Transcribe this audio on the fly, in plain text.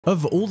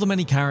Of all the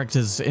many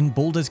characters in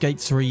Baldur's Gate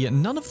 3,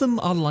 none of them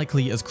are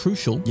likely as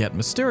crucial, yet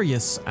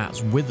mysterious,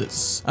 as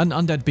Withers. An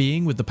undead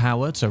being with the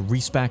power to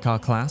respec our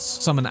class,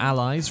 summon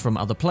allies from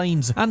other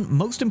planes, and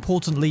most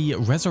importantly,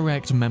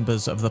 resurrect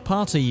members of the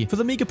party for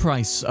the meager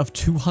price of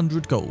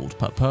 200 gold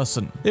per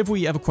person. If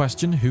we ever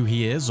question who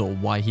he is or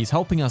why he's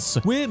helping us,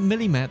 we're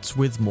merely met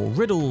with more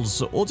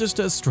riddles, or just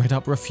a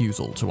straight-up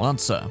refusal to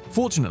answer.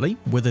 Fortunately,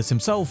 Withers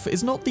himself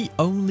is not the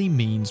only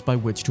means by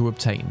which to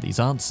obtain these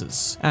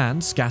answers,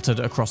 and scattered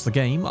across the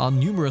game are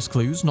numerous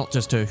clues not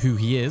just to who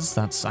he is,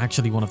 that's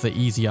actually one of the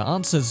easier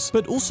answers,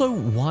 but also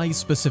why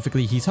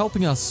specifically he's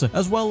helping us,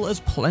 as well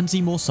as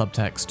plenty more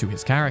subtext to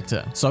his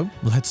character. So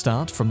let's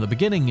start from the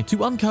beginning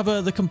to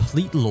uncover the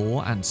complete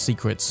lore and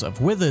secrets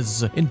of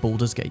Withers in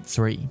Baldur's Gate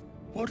 3.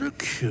 What a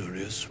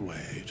curious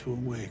way to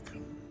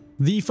awaken.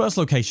 The first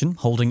location,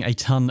 holding a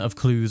ton of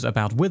clues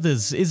about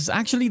Withers, is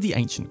actually the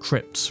Ancient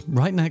Crypt,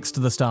 right next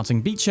to the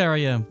starting beach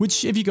area,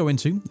 which if you go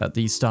into at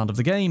the start of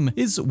the game,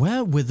 is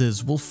where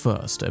Withers will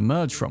first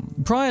emerge from.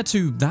 Prior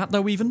to that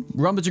though even,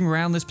 rummaging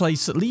around this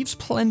place leaves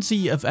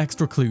plenty of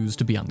extra clues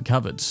to be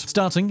uncovered.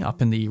 Starting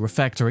up in the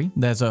refectory,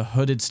 there's a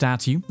hooded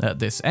statue at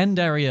this end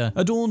area,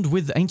 adorned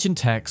with ancient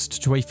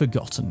text to a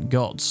forgotten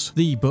god.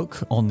 The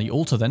book on the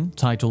altar then,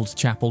 titled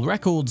Chapel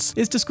Records,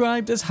 is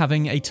described as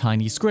having a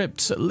tiny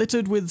script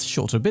littered with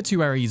short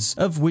obituaries,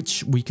 of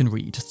which we can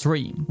read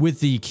 3,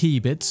 with the key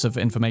bits of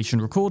information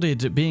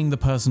recorded being the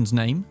person's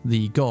name,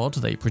 the god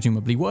they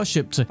presumably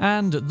worshipped,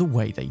 and the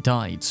way they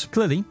died.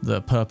 Clearly, the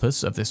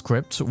purpose of this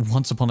crypt,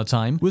 once upon a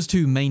time, was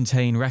to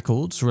maintain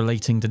records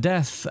relating to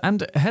death,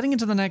 and heading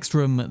into the next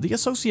room, the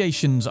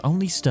associations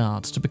only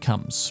start to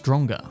become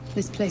stronger.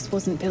 This place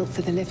wasn't built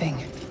for the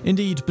living.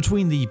 Indeed,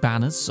 between the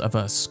banners of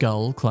a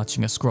skull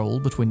clutching a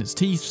scroll between its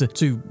teeth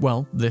to,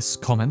 well, this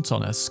comment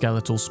on a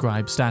skeletal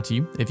scribe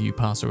statue, if you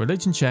pass a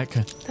religion check.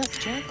 That's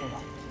Jergal,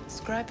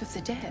 scribe of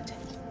the dead.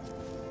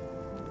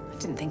 I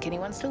didn't think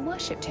anyone still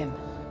worshipped him.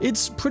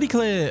 It's pretty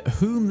clear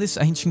whom this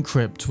ancient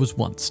crypt was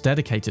once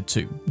dedicated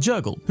to,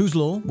 Jergal, whose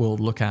lore we'll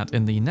look at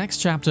in the next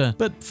chapter,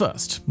 but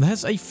first,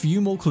 there's a few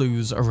more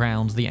clues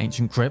around the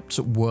ancient crypt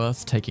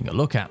worth taking a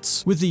look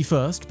at, with the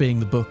first being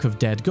the Book of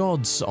Dead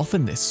Gods off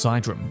in this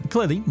side room.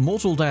 Clearly,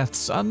 mortal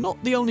deaths are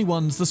not the only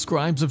ones the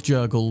scribes of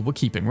Jergal were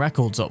keeping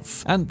records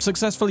of, and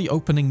successfully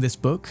opening this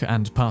book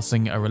and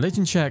passing a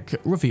religion check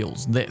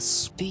reveals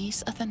this.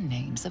 These are the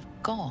names of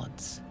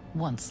gods,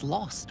 once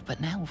lost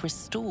but now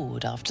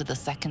restored after the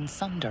Second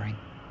Sundering.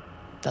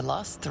 The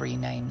last 3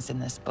 names in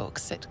this book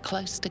sit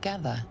close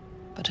together,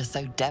 but are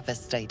so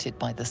devastated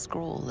by the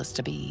scrawl as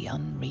to be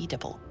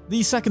unreadable.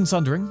 The Second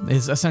Sundering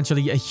is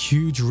essentially a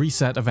huge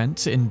reset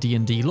event in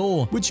D&D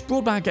lore, which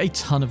brought back a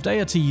ton of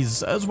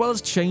deities, as well as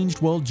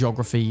changed world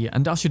geography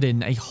and ushered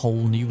in a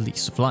whole new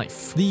lease of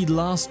life. The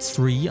last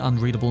 3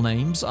 unreadable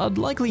names are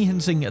likely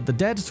hinting at the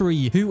Dead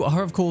 3, who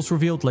are of course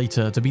revealed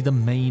later to be the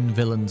main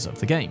villains of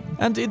the game.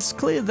 And it's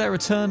clear their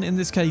return in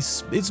this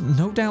case is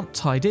no doubt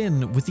tied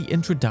in with the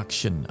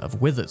introduction of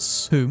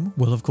Withers, whom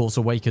will of course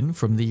awaken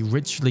from the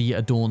richly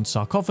adorned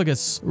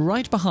sarcophagus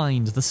right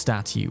behind the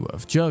statue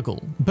of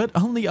Jergal, but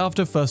only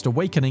after first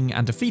awakening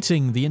and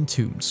defeating the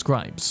entombed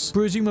scribes.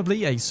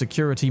 Presumably a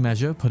security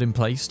measure put in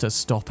place to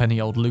stop any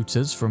old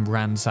looters from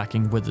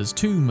ransacking Withers'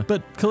 tomb,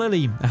 but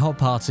clearly our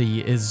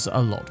party is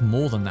a lot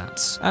more than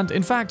that. And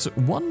in fact,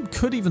 one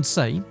could even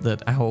say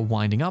that our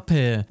winding up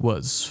here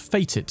was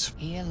fated.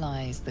 Here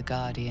lies the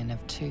guardian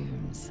of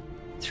tombs.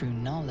 Through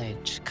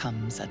knowledge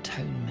comes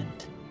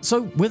atonement.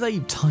 So, with a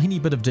tiny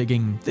bit of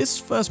digging, this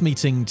first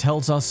meeting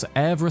tells us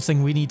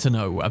everything we need to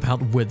know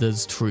about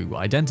Withers' true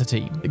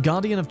identity.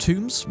 Guardian of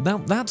Tombs? Now,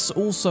 that's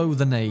also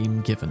the name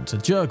given to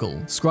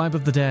Jergal, Scribe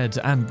of the Dead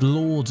and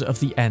Lord of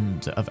the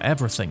End of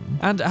Everything.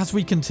 And as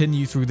we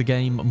continue through the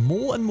game,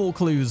 more and more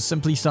clues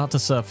simply start to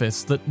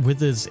surface that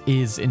Withers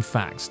is in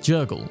fact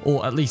Jergal,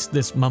 or at least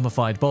this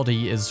mummified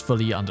body is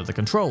fully under the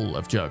control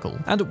of Jergal.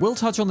 And we'll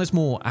touch on this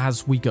more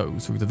as we go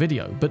through the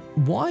video, but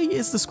why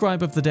is the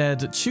Scribe of the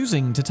Dead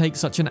choosing to take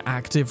such an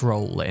active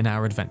role in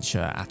our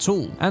adventure at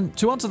all? And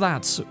to answer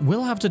that,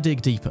 we'll have to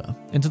dig deeper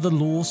into the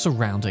lore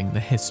surrounding the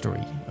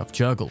history of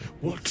Jergal.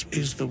 What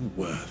is the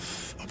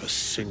worth of a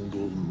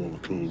single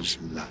mortal's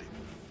life?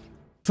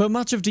 For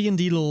much of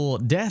D&D lore,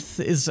 death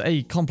is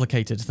a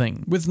complicated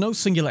thing, with no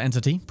singular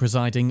entity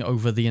presiding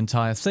over the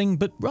entire thing,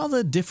 but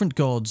rather different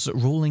gods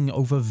ruling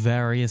over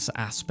various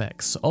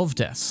aspects of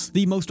death.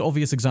 The most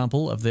obvious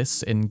example of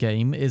this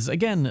in-game is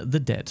again the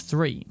Dead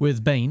 3,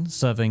 with Bane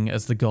serving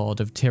as the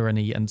god of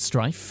tyranny and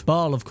strife,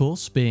 Baal of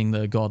course being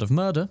the god of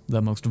murder,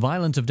 the most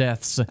violent of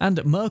deaths,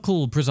 and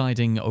Merkel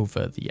presiding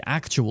over the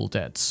actual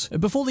dead.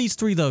 Before these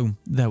 3 though,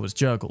 there was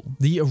Jergal,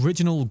 the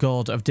original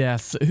god of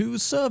death who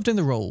served in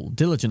the role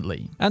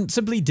diligently. and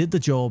simply did the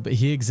job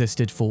he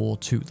existed for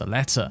to the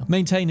letter,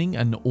 maintaining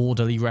an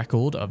orderly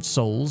record of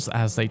souls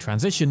as they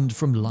transitioned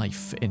from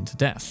life into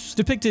death,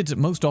 depicted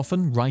most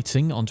often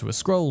writing onto a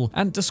scroll,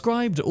 and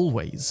described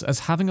always as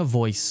having a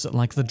voice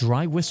like the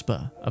dry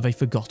whisper of a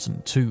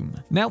forgotten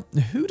tomb. Now,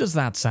 who does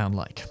that sound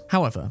like?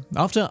 However,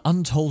 after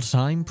untold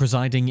time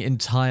presiding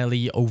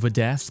entirely over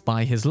death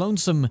by his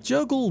lonesome,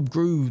 Jergal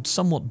grew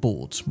somewhat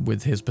bored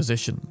with his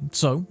position.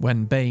 So,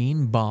 when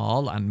Bane,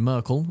 Baal, and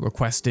Merkel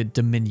requested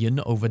dominion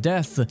over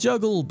death,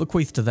 Jergal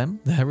bequeathed to them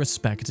their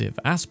respective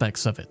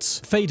aspects of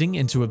it, fading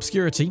into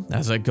obscurity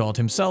as a god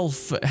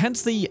himself,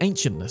 hence the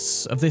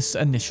ancientness of this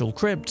initial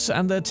crypt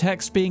and the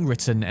text being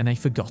written in a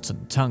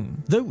forgotten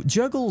tongue. Though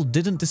Jergal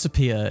didn't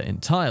disappear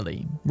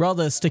entirely,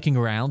 rather sticking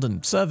around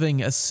and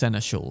serving as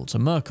seneschal to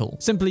Merkel,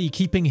 simply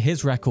keeping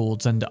his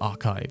records and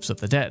archives of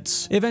the dead.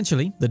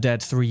 Eventually, the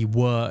dead three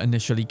were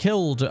initially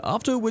killed,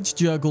 after which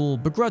Jergal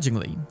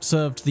begrudgingly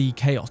served the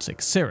chaotic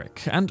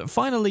Cyric, and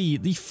finally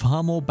the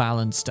far more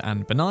balanced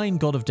and benign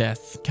god of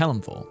death,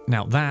 Kelemvor.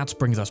 Now that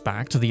brings us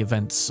back to the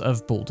events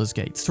of Baldur's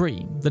Gate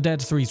 3, the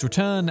dead three's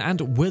return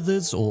and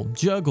Withers or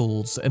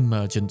Jergal's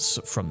emergence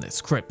from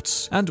this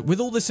crypt. And with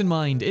all this in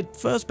mind, it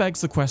first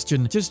begs the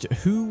question just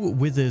who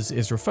Withers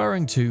is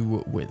referring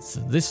to with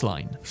this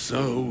line.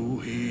 So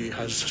he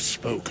has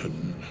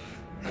spoken,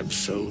 and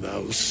so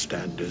thou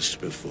standest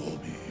before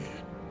me,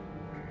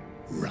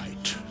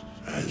 right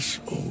as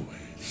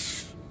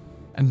always.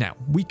 And now,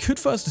 we could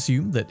first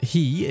assume that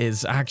he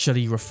is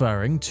actually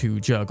referring to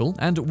Jergal,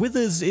 and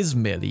Withers is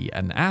merely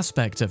an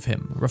aspect of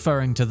him,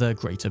 referring to the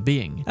greater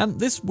being. And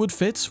this would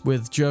fit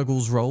with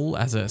Jergal's role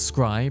as a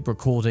scribe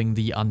recording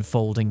the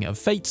unfolding of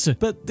fate,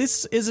 but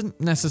this isn't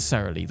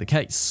necessarily the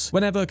case.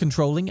 Whenever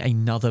controlling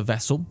another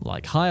vessel,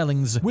 like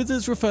hirelings,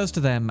 Withers refers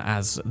to them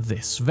as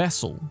this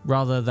vessel,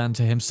 rather than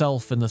to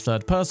himself in the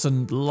third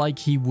person like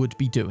he would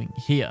be doing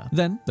here.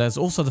 Then, there's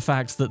also the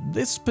fact that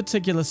this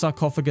particular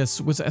sarcophagus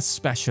was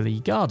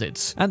especially guarded,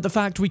 and the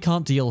fact we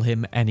can't deal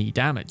him any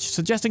damage,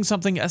 suggesting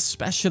something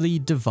especially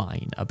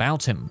divine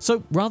about him.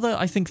 So rather,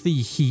 I think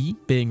the he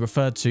being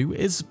referred to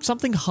is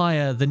something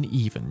higher than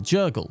even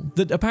Jergal,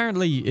 that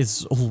apparently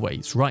is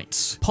always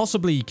right.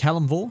 Possibly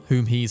Kelemvor,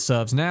 whom he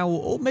serves now,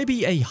 or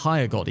maybe a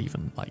higher god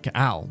even, like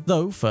Al.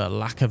 Though, for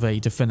lack of a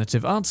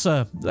definitive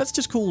answer, let's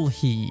just call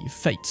he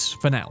Fate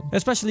for now,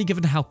 especially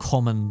given how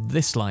common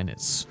this line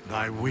is.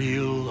 Thy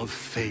wheel of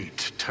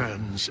fate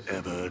turns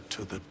ever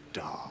to the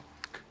dark.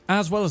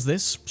 As well as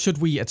this, should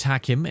we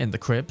attack him in the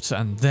crypt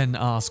and then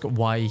ask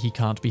why he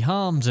can't be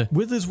harmed,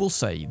 Withers will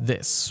say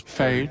this.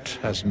 Fate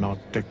has not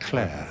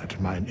declared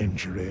mine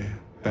injury,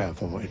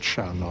 therefore it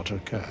shall not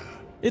occur.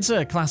 It's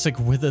a classic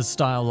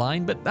Withers-style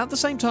line, but at the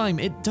same time,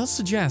 it does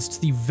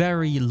suggest the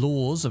very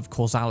laws of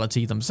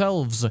causality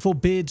themselves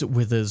forbid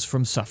Withers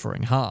from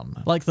suffering harm.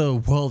 Like the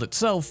world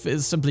itself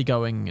is simply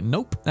going,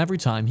 nope, every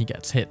time he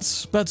gets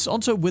hit. But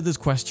onto Withers'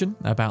 question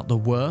about the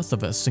worth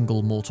of a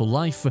single mortal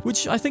life,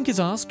 which I think is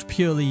asked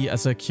purely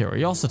as a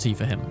curiosity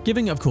for him,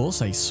 giving of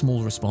course a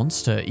small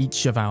response to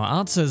each of our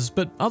answers,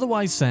 but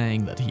otherwise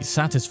saying that he's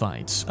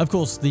satisfied. Of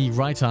course, the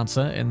right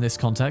answer in this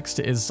context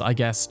is, I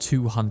guess,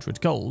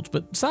 200 gold,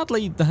 but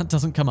sadly, that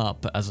doesn't come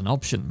up as an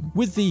option.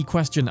 With the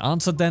question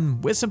answered then,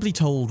 we're simply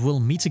told we'll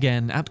meet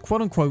again at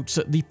quote-unquote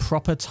the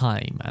proper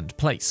time and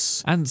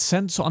place, and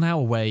sent on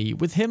our way,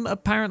 with him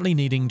apparently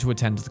needing to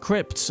attend the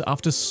crypt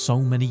after so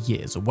many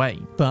years away.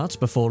 But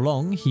before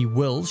long, he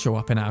will show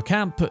up in our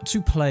camp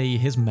to play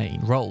his main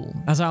role,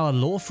 as our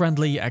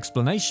lore-friendly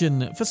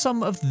explanation for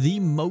some of the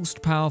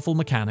most powerful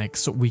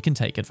mechanics we can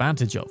take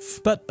advantage of.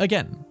 But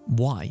again,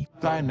 why?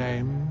 Thy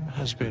name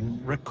has been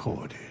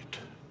recorded.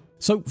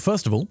 So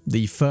first of all,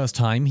 the first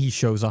time he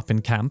shows up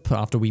in camp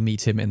after we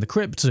meet him in the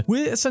crypt,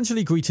 we're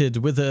essentially greeted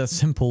with a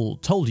simple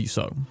told you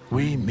so.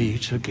 We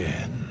meet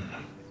again,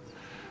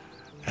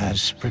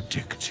 as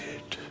predicted.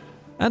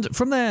 And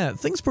from there,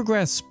 things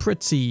progress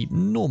pretty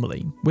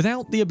normally,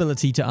 without the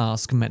ability to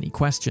ask many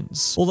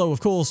questions. Although, of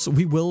course,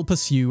 we will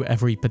pursue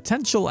every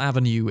potential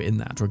avenue in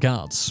that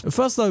regard.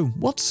 First though,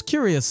 what's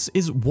curious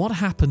is what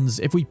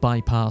happens if we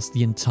bypass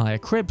the entire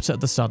crypt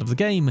at the start of the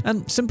game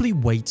and simply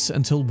wait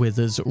until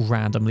Withers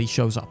randomly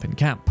shows up in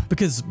camp.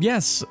 Because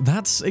yes,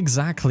 that's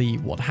exactly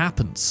what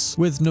happens.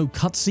 With no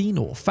cutscene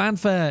or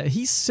fanfare,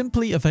 he's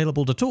simply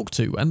available to talk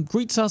to and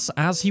greets us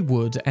as he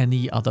would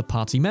any other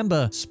party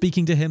member,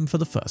 speaking to him for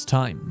the first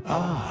time.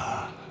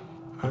 Ah,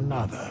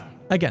 another.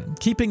 Again,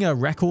 keeping a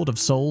record of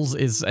souls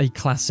is a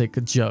classic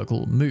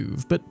Jergal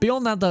move, but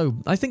beyond that though,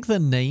 I think the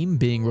name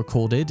being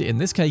recorded in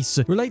this case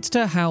relates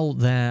to how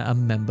they're a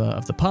member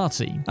of the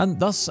party, and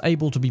thus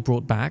able to be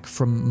brought back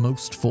from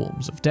most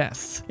forms of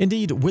death.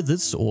 Indeed,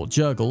 Withers, or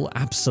Jergal,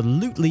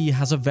 absolutely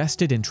has a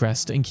vested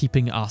interest in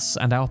keeping us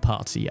and our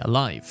party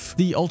alive.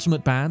 The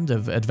ultimate band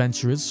of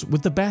adventurers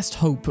with the best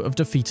hope of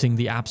defeating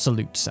the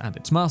Absolute and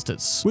its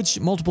masters, which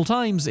multiple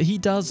times he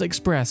does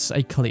express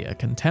a clear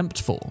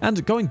contempt for.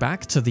 And going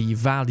back to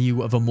the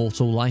value of a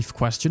mortal life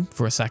question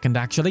for a second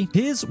actually,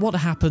 here's what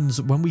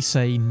happens when we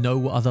say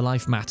no other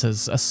life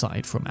matters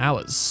aside from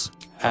ours.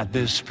 At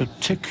this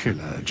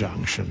particular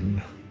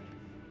junction,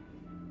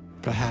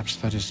 Perhaps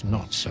that is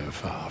not so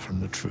far from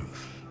the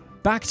truth.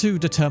 Back to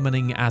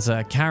determining as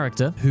a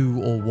character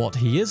who or what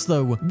he is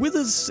though,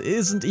 Withers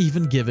isn't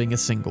even giving a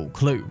single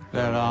clue.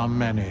 There are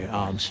many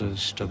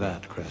answers to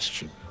that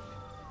question.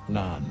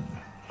 None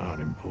are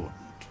important.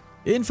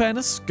 In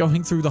fairness,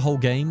 going through the whole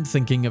game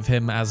thinking of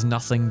him as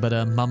nothing but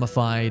a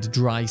mummified,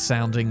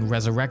 dry-sounding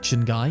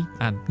resurrection guy,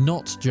 and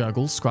not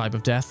Jergal, Scribe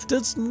of Death,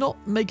 does not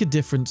make a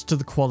difference to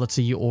the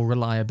quality or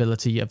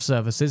reliability of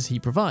services he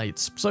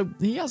provides, so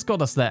he has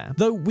got us there.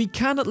 Though we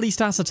can at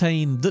least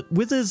ascertain that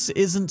Withers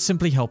isn't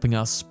simply helping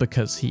us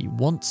because he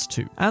wants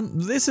to.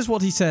 And this is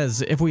what he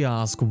says if we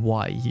ask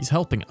why he's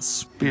helping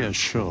us. Be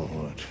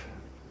assured,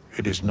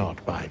 it is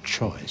not by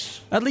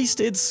choice. At least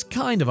it's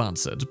kind of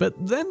answered, but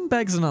then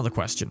begs another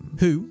question.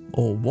 Who,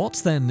 or what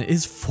then,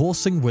 is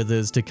forcing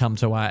Withers to come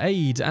to our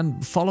aid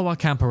and follow our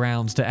camp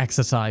around to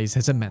exercise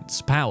his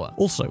immense power?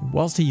 Also,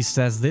 whilst he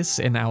says this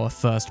in our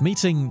first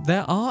meeting,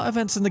 there are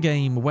events in the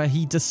game where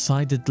he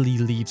decidedly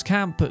leaves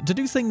camp to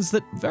do things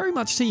that very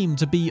much seem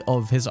to be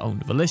of his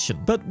own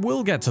volition. But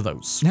we'll get to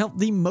those. Now,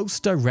 the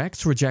most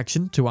direct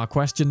rejection to our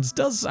questions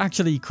does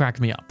actually crack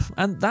me up,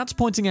 and that's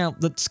pointing out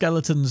that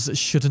skeletons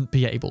shouldn't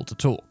be able to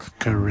talk.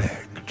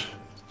 Correct.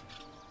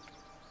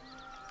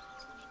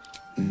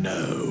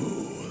 No.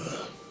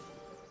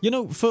 You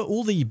know, for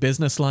all the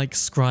business-like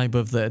Scribe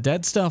of the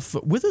Dead stuff,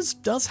 Withers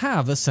does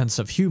have a sense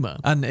of humour.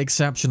 An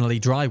exceptionally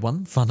dry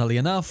one, funnily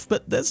enough,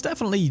 but there's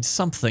definitely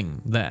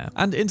something there.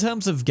 And in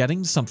terms of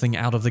getting something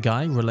out of the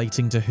guy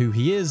relating to who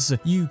he is,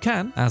 you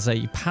can, as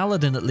a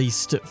paladin at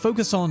least,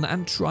 focus on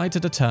and try to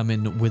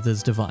determine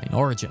Withers' divine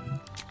origin.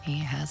 He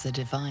has a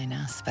divine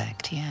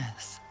aspect,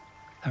 yes.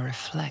 A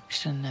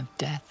reflection of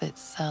death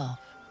itself.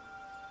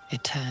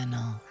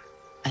 Eternal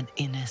and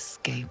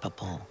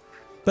inescapable.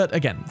 But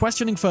again,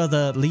 questioning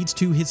further leads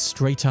to his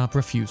straight-up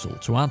refusal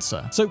to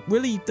answer. So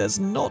really, there's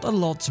not a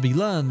lot to be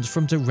learned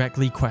from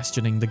directly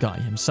questioning the guy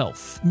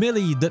himself.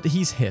 Merely that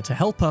he's here to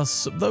help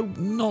us, though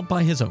not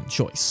by his own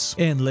choice.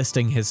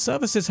 Enlisting his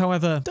services,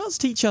 however, does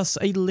teach us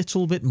a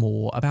little bit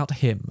more about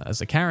him as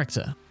a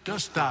character.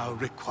 Dost thou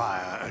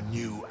require a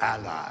new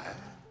ally?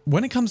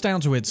 When it comes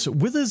down to it,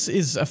 Withers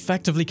is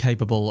effectively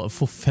capable of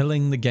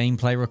fulfilling the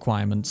gameplay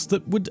requirements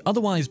that would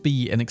otherwise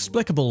be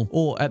inexplicable,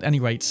 or at any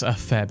rate a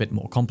fair bit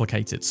more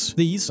complicated.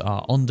 These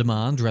are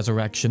on-demand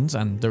resurrections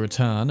and the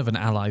return of an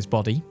ally's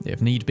body,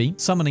 if need be,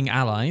 summoning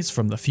allies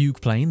from the fugue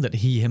plane that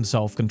he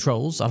himself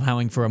controls,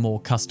 allowing for a more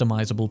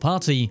customizable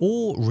party,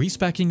 or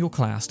respeccing your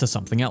class to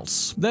something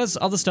else. There's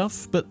other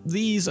stuff, but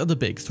these are the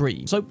big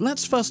three. So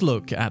let's first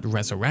look at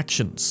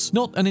resurrections.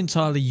 Not an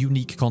entirely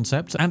unique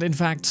concept, and in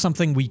fact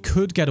something we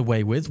could get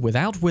away with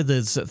without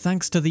Withers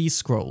thanks to these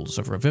scrolls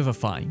of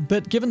Revivify.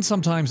 But given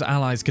sometimes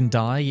allies can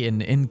die in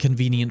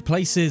inconvenient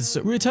places,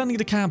 returning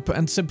to camp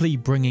and simply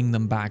bringing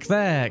them back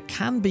there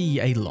can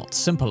be a lot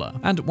simpler.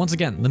 And once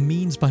again, the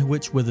means by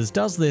which Withers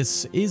does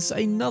this is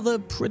another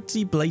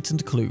pretty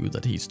blatant clue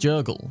that he's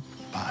Jergal.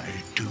 By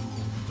doom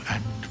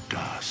and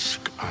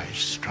dusk I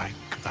strike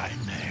thy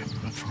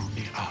name through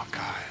the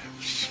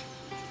archives.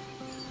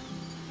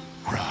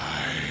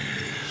 Rise.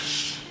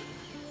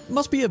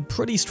 Must be a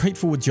pretty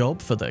straightforward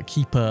job for the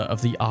Keeper of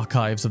the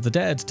Archives of the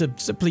Dead to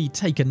simply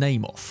take a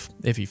name off,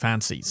 if he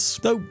fancies.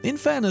 Though, in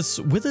fairness,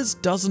 Withers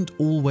doesn't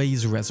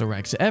always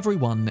resurrect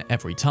everyone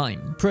every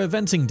time,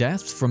 preventing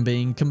death from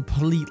being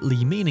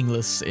completely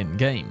meaningless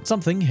in-game.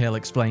 Something he'll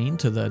explain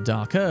to the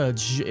Dark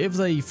Urge if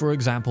they, for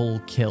example,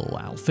 kill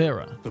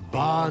Alfira. The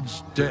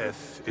bard's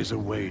death is a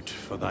weight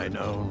for thine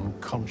own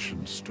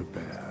conscience to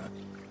bear.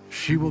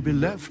 She will be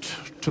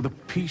left to the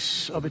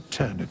peace of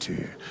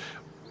eternity,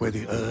 where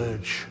the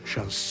Urge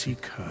shall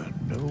seek her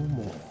no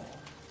more.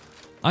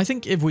 I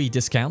think if we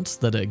discount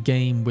that a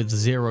game with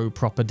zero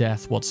proper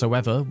death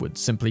whatsoever would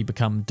simply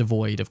become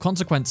devoid of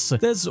consequence,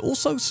 there's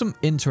also some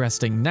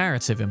interesting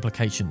narrative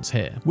implications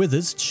here.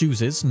 Withers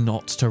chooses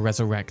not to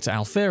resurrect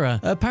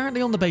Alfira,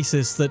 apparently on the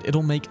basis that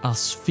it'll make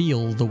us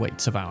feel the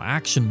weight of our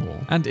action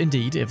more. And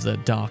indeed, if the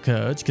Dark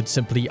Urge could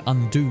simply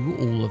undo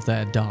all of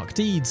their dark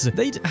deeds,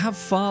 they'd have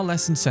far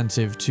less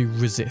incentive to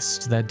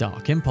resist their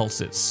dark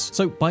impulses.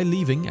 So by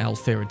leaving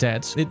Alfira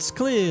dead, it's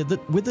clear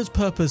that Withers'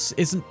 purpose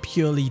isn't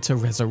purely to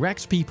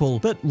resurrect people,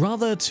 but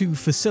rather to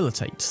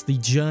facilitate the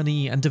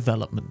journey and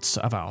development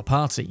of our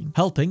party,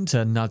 helping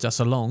to nudge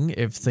us along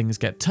if things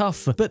get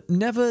tough, but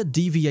never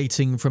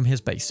deviating from his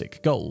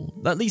basic goal,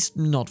 at least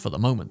not for the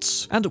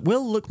moment. And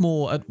we'll look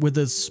more at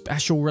Withers'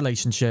 special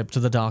relationship to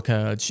the Dark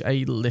Urge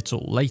a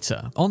little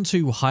later. On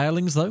to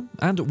hirelings though,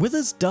 and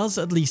Withers does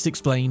at least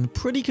explain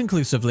pretty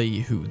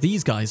conclusively who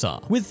these guys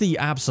are. With the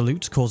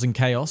Absolute causing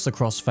chaos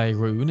across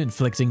Faerun,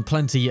 inflicting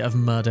plenty of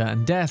murder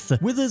and death,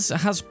 Withers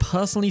has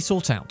personally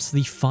sought out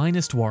the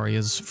finest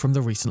warriors from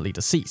the recently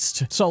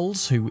deceased,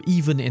 souls who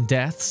even in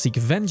death seek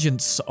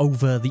vengeance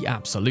over the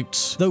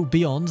Absolute. Though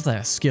beyond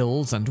their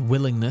skills and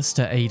willingness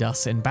to aid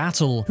us in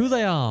battle, who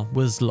they are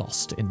was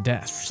lost in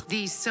death.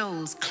 These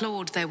souls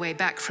clawed their way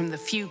back from the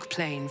fugue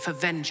plane for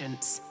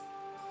vengeance.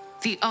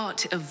 The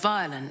art of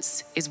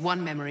violence is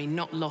one memory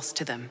not lost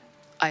to them,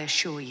 I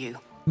assure you.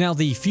 Now,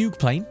 the fugue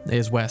plane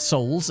is where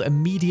souls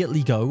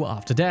immediately go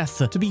after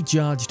death to be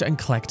judged and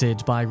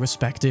collected by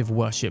respective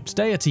worshipped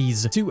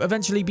deities to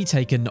eventually be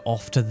taken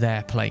off to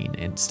their plane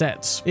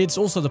instead. It's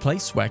also the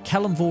place where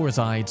Kelemvor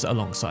resides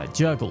alongside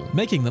Jergal,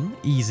 making them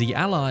easy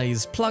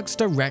allies plucked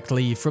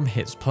directly from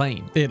his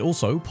plane. It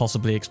also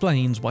possibly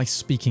explains why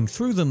speaking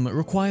through them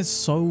requires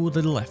so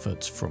little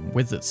effort from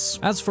Withers.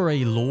 As for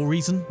a lore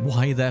reason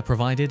why they're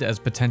provided as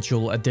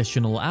potential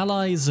additional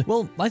allies,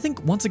 well, I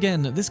think once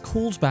again this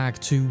calls back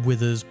to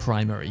Withers'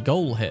 primary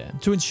goal here,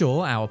 to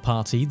ensure our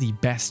party the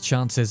best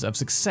chances of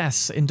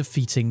success in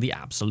defeating the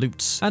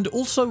Absolutes, and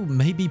also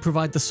maybe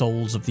provide the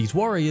souls of these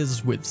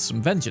warriors with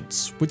some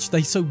vengeance, which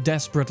they so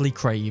desperately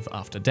crave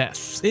after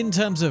death. In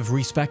terms of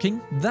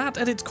respecking, that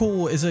at its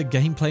core is a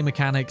gameplay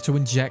mechanic to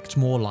inject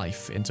more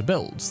life into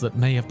builds that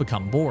may have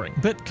become boring,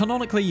 but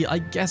canonically I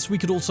guess we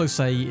could also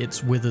say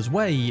it's Withers'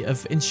 way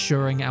of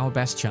ensuring our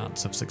best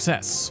chance of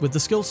success, with the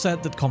skill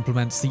set that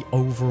complements the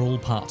overall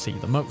party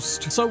the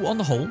most. So on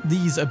the whole,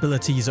 these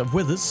abilities of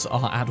Withers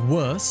are at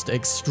worst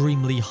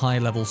extremely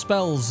high-level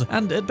spells,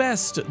 and at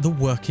best the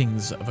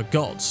workings of a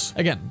god.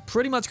 Again,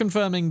 pretty much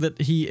confirming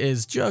that he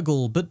is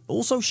Jergal, but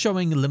also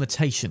showing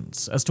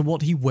limitations as to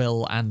what he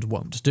will and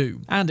won't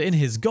do. And in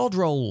his god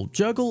role,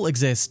 Jergal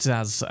exists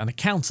as an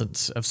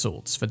accountant of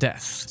sorts for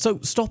death, so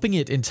stopping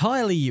it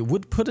entirely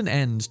would put an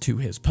end to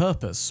his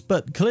purpose.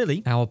 But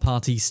clearly, our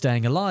party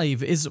staying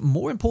alive is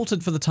more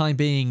important for the time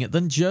being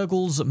than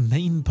Jergal's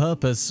main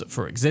purpose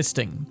for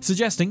existing,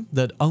 suggesting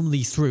that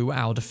only through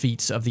our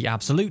defeat of the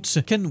Absolutes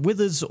can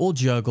Withers or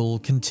Jergal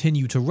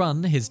continue to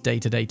run his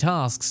day-to-day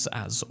tasks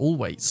as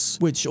always,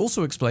 which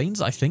also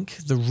explains, I think,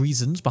 the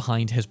reasons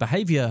behind his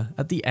behavior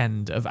at the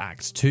end of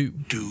Act 2.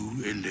 Do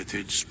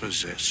Illithids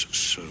possess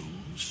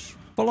souls?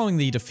 Following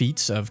the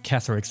defeat of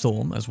Ketheric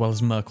Thorm as well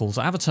as Merkel's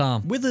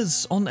avatar,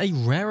 Withers, on a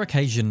rare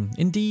occasion,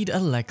 indeed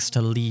elects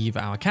to leave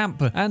our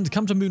camp and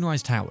come to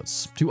Moonrise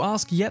Towers to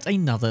ask yet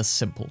another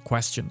simple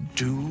question.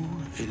 Do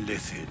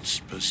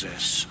Illithids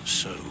possess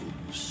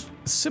souls?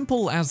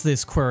 Simple as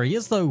this query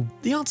is, though,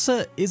 the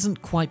answer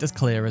isn't quite as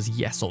clear as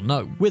yes or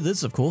no.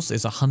 Withers, of course,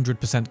 is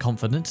 100%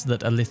 confident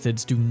that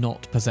Illithids do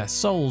not possess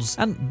souls,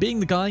 and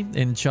being the guy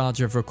in charge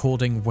of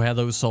recording where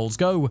those souls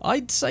go,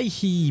 I'd say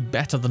he,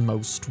 better than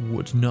most,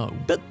 would know.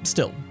 But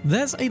still,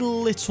 there's a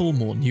little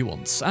more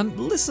nuance, and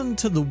listen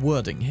to the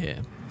wording here.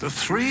 The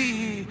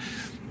three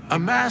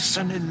amass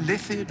an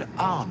Illithid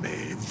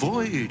army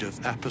void of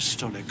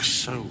apostolic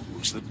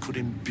souls that could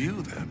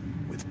imbue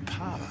them with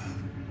power.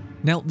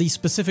 Now, the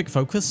specific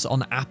focus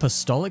on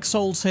apostolic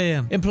souls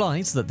here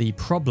implies that the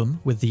problem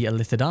with the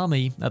Illithid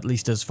army, at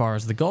least as far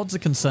as the gods are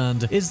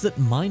concerned, is that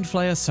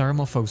Mindflayer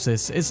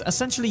Ceramorphosis is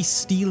essentially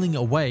stealing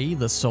away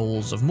the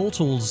souls of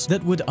mortals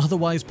that would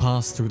otherwise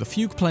pass through the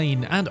fugue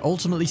plane and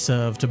ultimately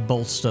serve to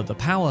bolster the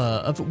power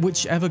of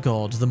whichever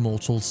god the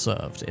mortals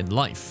served in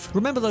life.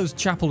 Remember those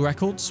chapel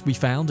records we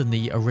found in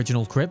the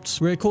original crypt,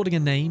 recording a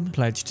name,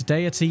 pledged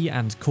deity,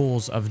 and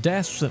cause of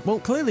death? Well,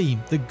 clearly,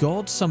 the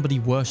god somebody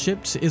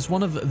worshipped is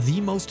one of the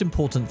most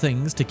important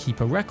things to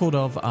keep a record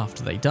of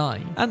after they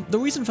die, and the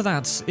reason for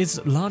that is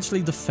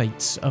largely the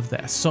fate of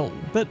their soul.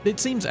 But it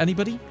seems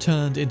anybody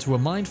turned into a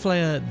Mind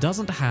Flayer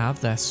doesn't have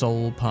their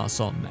soul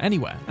pass on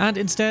anywhere, and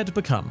instead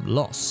become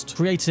lost,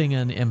 creating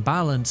an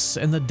imbalance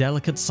in the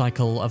delicate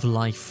cycle of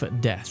life,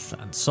 death,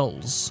 and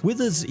souls.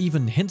 Withers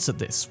even hints at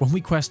this when we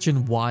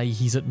question why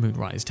he's at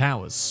Moonrise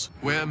Towers.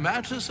 Where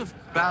matters of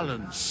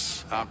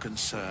balance are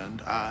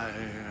concerned, I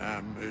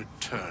am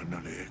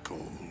eternally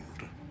cold.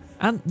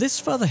 And this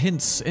further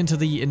hints into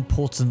the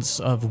importance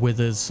of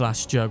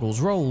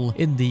Withers/Jergal's role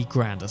in the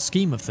grander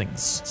scheme of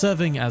things,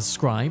 serving as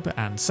scribe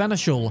and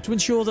seneschal to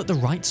ensure that the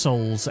right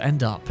souls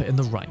end up in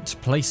the right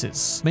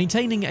places,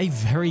 maintaining a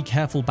very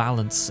careful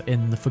balance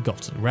in the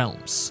Forgotten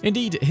Realms.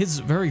 Indeed, his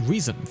very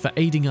reason for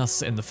aiding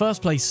us in the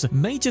first place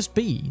may just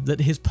be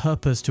that his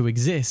purpose to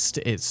exist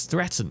is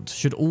threatened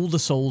should all the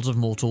souls of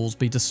mortals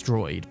be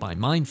destroyed by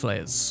Mind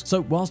Flayers.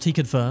 So whilst he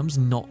confirms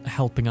not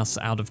helping us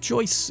out of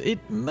choice, it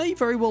may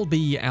very well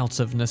be out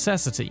of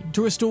necessity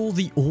to restore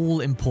the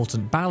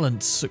all-important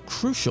balance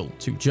crucial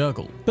to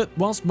Jergal. But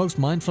whilst most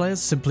Mind Flayers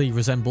simply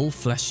resemble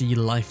fleshy,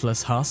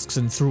 lifeless husks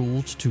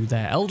enthralled to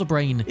their elder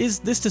brain, is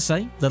this to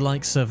say the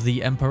likes of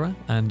the Emperor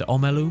and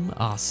Omelum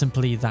are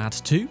simply that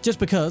too? Just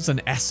because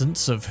an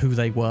essence of who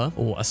they were,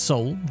 or a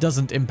soul,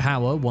 doesn't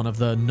empower one of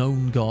the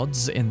known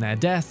gods in their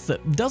death,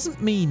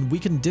 doesn't mean we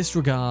can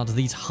disregard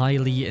these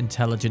highly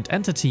intelligent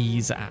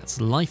entities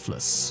as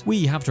lifeless.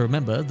 We have to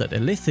remember that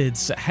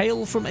Illithids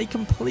hail from a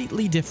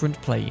completely different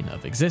plane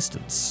of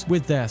existence,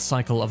 with their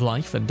cycle of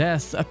life and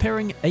death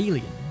appearing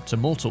alien to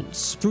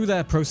mortals. Through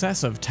their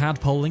process of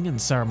tadpoling and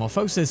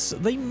ceremorphosis,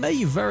 they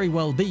may very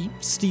well be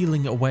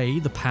stealing away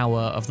the power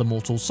of the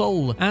mortal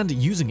soul and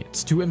using it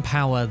to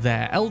empower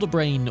their elder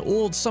brain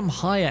or some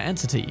higher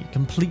entity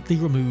completely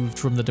removed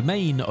from the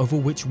domain over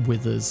which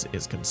Withers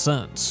is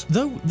concerned.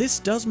 Though this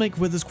does make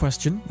Withers'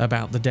 question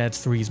about the Dead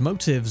Three's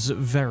motives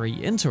very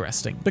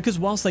interesting, because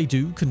whilst they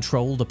do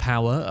control the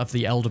power of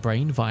the elder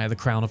brain via the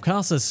Crown of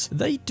Karsus,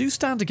 they do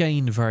stand to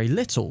gain very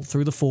little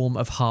through the form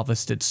of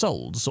harvested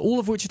souls, all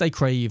of which they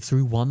crave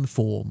through one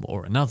form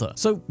or another.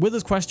 So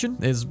Withers' question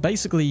is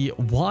basically,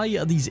 why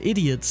are these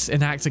idiots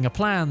enacting a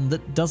plan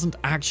that doesn't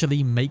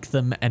actually make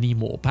them any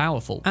more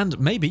powerful? And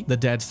maybe the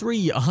Dead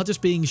Three are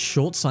just being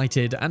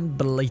short-sighted and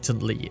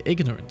blatantly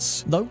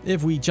ignorant. Though,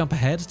 if we jump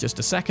ahead just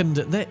a second,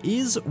 there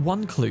is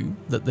one clue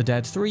that the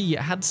Dead Three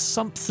had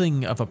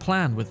something of a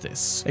plan with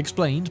this,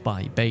 explained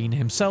by Bane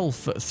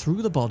himself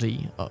through the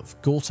body of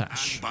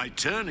Gortash. And by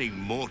turning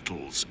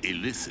mortals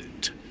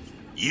Illithid,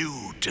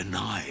 you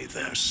deny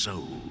their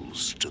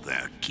souls to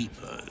their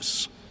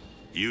keepers.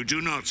 You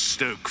do not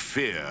stoke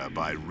fear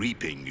by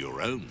reaping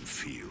your own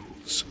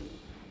fields,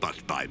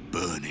 but by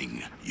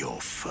burning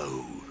your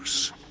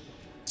foes.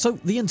 So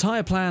the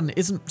entire plan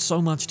isn't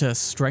so much to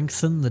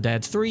strengthen the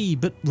Dead Three,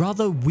 but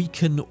rather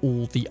weaken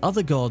all the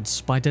other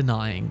gods by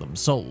denying them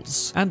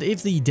souls. And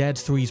if the Dead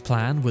Three's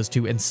plan was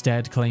to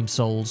instead claim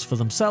souls for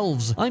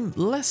themselves, I'm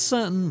less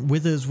certain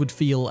Withers would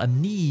feel a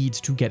need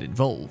to get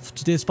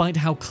involved, despite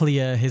how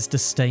clear his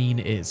disdain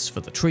is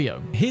for the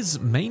trio. His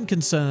main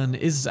concern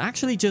is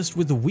actually just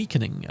with the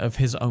weakening of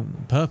his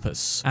own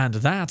purpose. And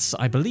that,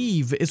 I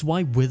believe, is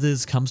why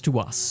Withers comes to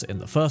us in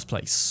the first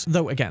place.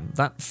 Though again,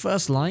 that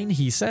first line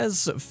he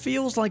says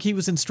feels like he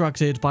was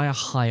instructed by a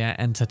higher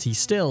entity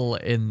still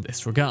in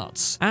this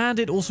regards. And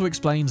it also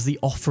explains the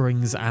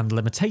offerings and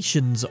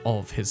limitations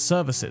of his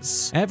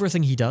services.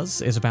 Everything he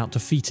does is about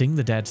defeating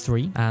the Dead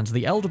Three and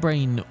the Elder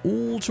Brain,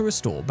 all to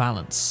restore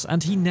balance,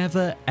 and he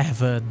never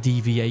ever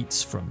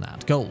deviates from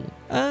that goal.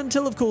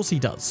 Until of course he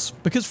does,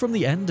 because from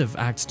the end of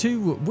Act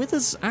 2,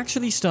 Withers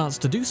actually starts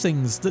to do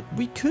things that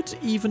we could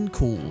even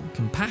call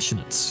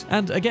compassionate.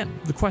 And again,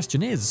 the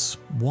question is,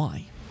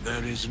 why?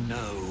 There is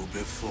no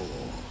before.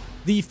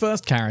 The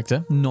first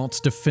character, not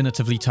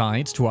definitively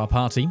tied to our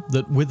party,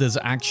 that Withers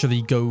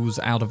actually goes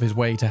out of his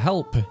way to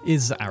help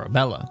is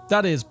Arabella.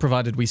 That is,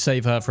 provided we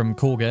save her from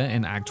Korga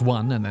in Act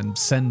 1 and then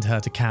send her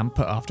to camp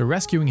after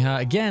rescuing her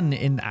again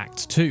in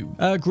Act 2,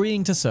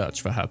 agreeing to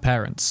search for her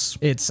parents.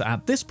 It's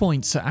at this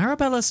point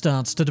Arabella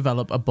starts to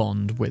develop a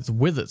bond with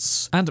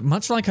Withers, and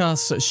much like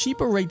us, she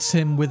berates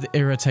him with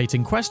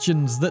irritating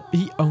questions that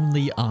he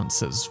only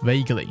answers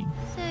vaguely.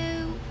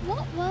 So,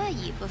 what were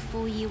you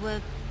before you were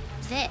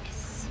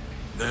this?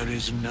 There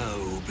is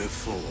no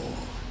before.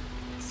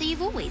 So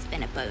you've always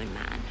been a bone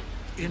man?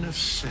 In a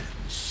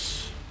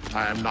sense.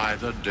 I am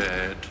neither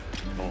dead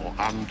nor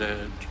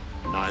undead,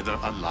 neither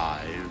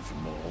alive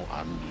nor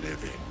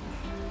unliving.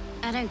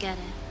 I don't get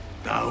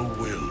it. Thou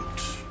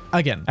wilt.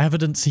 Again,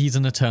 evidence he's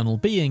an eternal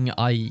being,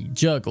 i.e.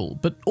 Jergal,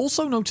 but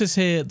also notice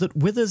here that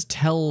Withers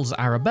tells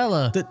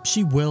Arabella that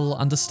she will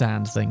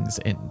understand things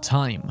in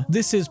time.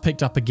 This is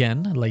picked up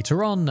again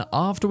later on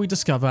after we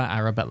discover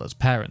Arabella's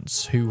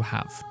parents, who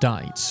have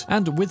died.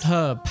 And with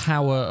her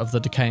power of the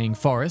decaying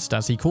forest,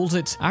 as he calls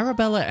it,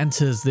 Arabella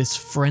enters this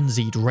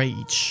frenzied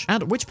rage,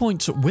 at which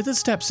point Withers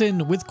steps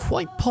in with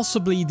quite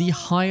possibly the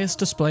highest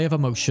display of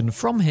emotion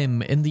from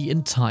him in the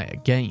entire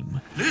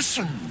game.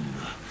 Listen!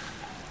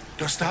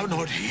 Dost thou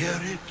not hear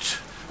it?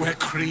 Where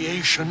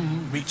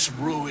creation meets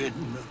ruin,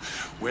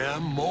 where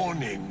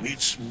morning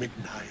meets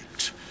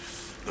midnight,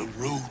 the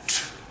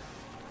root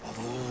of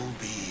all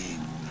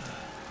being,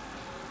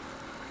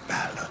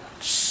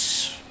 balance.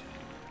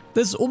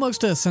 There's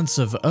almost a sense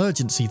of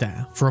urgency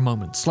there for a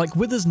moment, like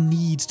Withers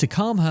needs to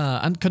calm her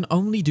and can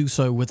only do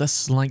so with a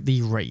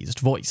slightly raised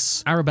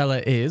voice. Arabella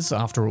is,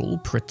 after all,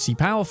 pretty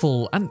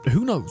powerful, and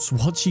who knows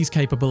what she's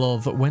capable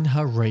of when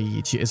her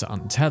rage is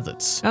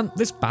untethered. And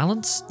this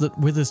balance that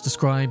Withers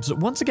describes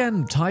once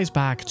again ties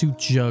back to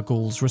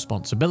Jergal's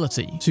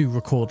responsibility to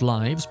record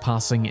lives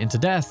passing into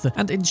death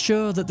and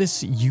ensure that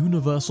this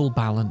universal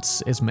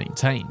balance is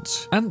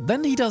maintained. And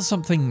then he does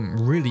something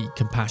really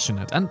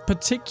compassionate and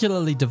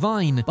particularly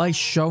divine by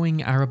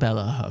showing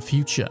Arabella her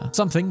future,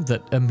 something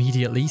that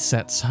immediately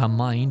sets her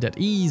mind at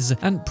ease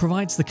and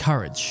provides the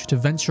courage to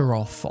venture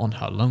off on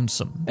her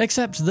lonesome.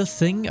 Except the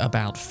thing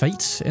about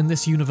fate in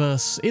this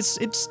universe is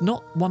it's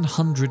not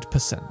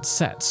 100%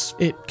 set.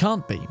 It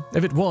can't be.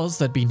 If it was,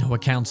 there'd be no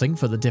accounting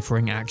for the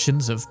differing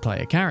actions of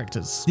player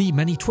characters, the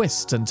many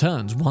twists and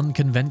turns one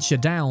can venture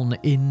down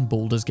in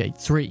Baldur's Gate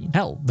 3.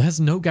 Hell, there's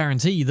no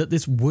guarantee that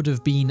this would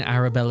have been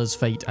Arabella's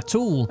fate at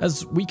all,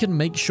 as we can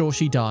make sure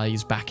she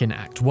dies back in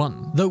Act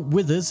 1. though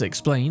Withers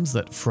explains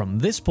that from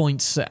this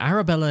point,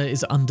 Arabella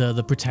is under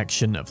the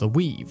protection of the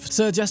Weave,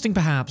 suggesting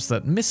perhaps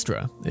that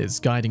Mystra is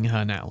guiding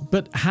her now.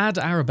 But had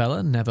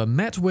Arabella never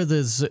met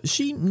Withers,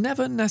 she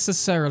never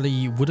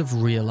necessarily would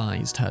have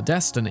realized her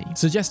destiny,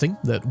 suggesting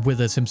that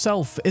Withers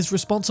himself is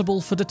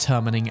responsible for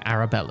determining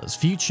Arabella's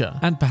future,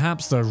 and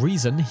perhaps the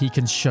reason he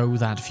can show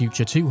that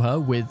future to her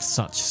with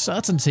such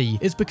certainty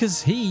is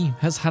because he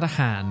has had a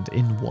hand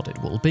in what it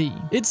will be.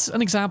 It's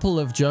an example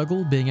of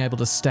Jergal being able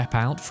to step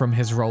out from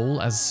his role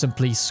as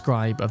simply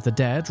scribe of the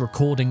dead,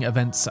 recording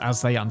events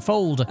as they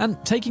unfold,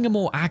 and taking a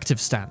more active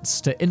stance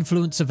to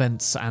influence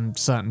events and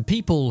certain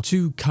people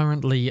to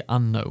currently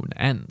unknown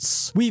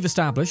ends. We've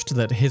established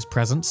that his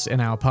presence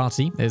in our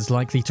party is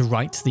likely to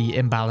right the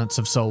imbalance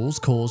of souls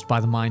caused by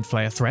the Mind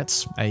Flayer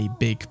threats, a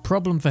big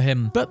problem for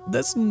him, but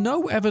there's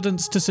no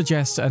evidence to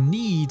suggest a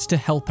need to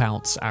help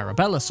out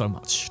Arabella so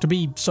much, to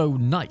be so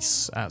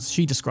nice as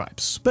she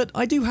describes. But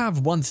I do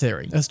have one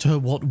theory as to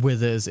what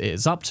Withers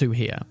is up to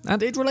here,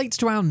 and it relates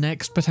to our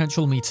next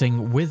potential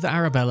meeting with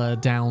Arabella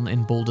down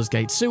in Baldur's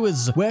Gate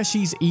sewers, where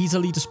she's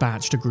easily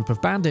dispatched a group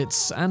of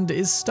bandits and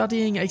is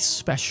studying a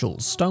special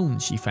stone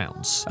she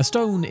found. A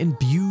stone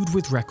imbued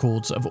with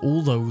records of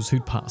all those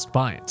who'd passed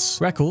by it.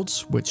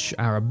 Records which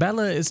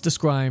Arabella is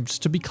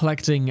described to be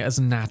collecting as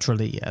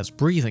naturally as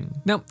breathing.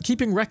 Now,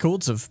 keeping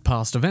records of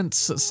past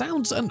events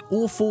sounds an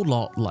awful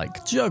lot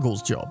like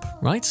Jergal's job,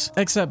 right?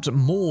 Except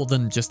more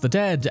than just the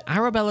dead,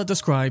 Arabella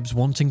describes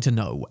wanting to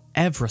know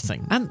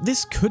everything. And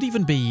this could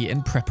even be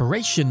in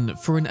preparation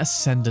for an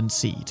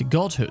ascendancy to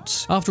godhood.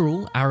 After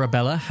all,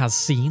 Arabella has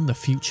seen the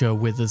future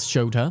Withers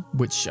showed her,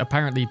 which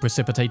apparently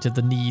precipitated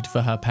the need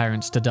for her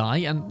parents to die,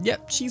 and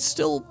yet she's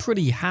still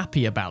pretty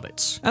happy about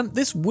it. And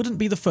this wouldn't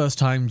be the first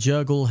time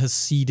Jergal has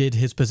ceded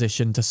his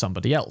position to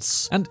somebody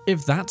else. And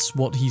if that's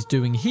what he's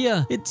doing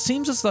here, it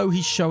seems as though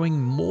he's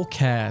showing more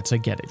care to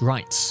get it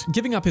right.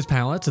 Giving up his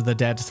power to the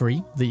Dead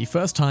Three the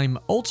first time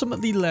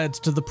ultimately led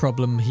to the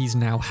problem he's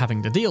now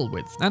having to deal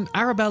with, and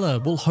Arabella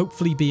will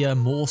hopefully be a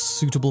more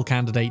suitable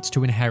candidate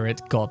to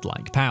inherit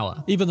godlike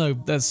power, even though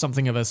there's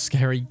something of a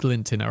scary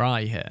glint in her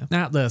eye here.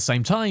 At the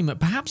same time,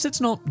 perhaps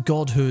it's not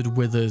godhood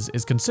Withers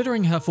is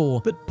considering her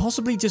for, but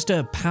possibly just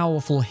a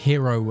powerful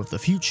hero of the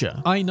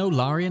future. I know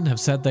Larian have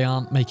said they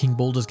aren't making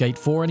Baldur's Gate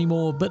 4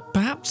 anymore, but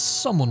perhaps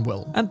someone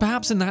will. And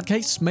perhaps in that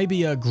case,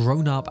 maybe a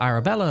grown-up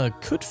Arabella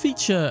could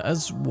feature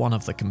as one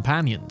of the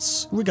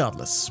companions.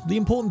 Regardless, the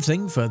important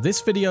thing for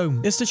this video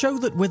is to show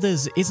that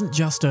Withers isn't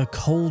just a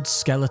cold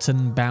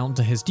skeleton bound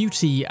to his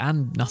duty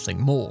and nothing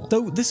more.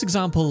 Though this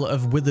example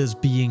of Withers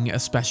being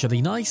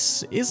especially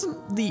nice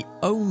isn't the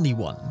only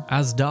one,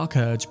 as Dark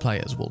Urge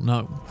players will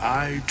know.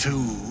 I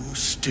too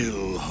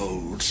still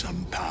hold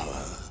some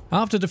power.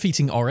 After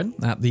defeating Orin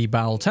at the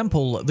Baal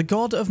Temple, the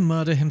god of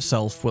murder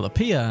himself will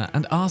appear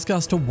and ask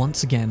us to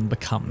once again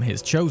become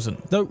his chosen,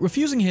 though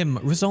refusing him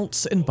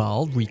results in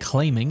Baal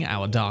reclaiming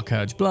our Dark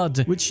Urge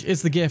blood, which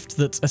is the gift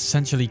that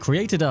essentially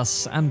created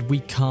us and we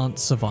can't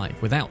survive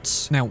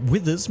without. Now,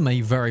 Withers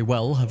may very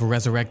well have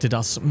resurrected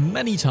us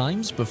many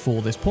times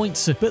before this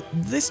point, but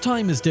this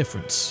time is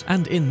different,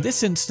 and in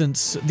this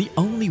instance, the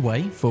only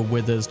way for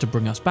Withers to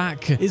bring us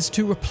back is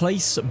to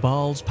replace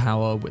Baal's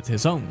power with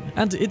his own,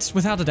 and it's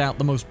without a doubt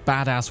the most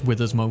badass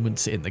Withers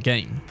moments in the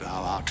game.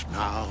 Thou art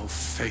now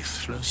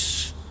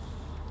faithless,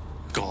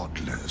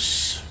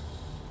 godless,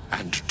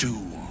 and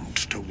doomed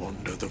to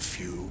wander the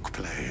fugue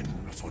plane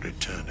for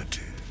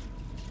eternity.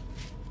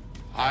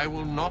 I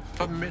will not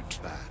permit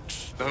that,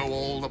 though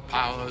all the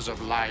powers of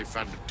life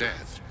and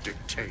death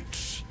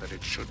dictate that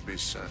it should be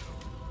so.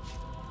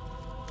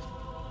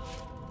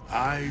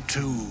 I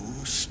too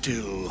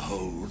still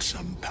hold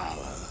some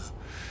power,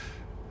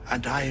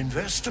 and I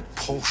invest a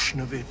portion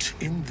of it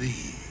in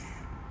thee,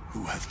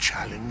 who hath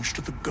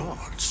challenged the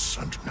gods,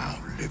 and now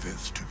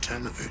liveth to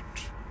tell of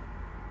it.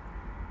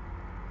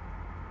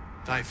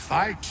 Thy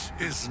fight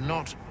is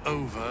not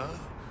over,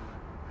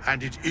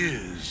 and it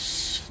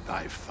is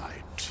thy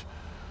fight.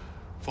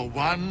 For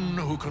one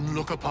who can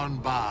look upon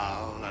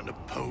Baal and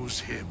oppose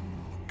him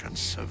can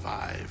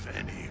survive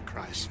any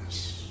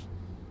crisis.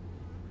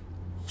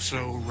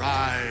 So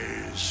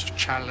rise,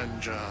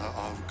 challenger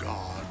of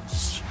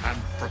gods, and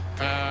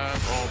prepare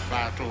for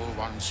battle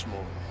once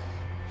more.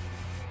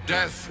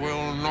 Death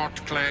will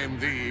not claim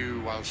thee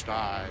whilst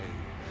I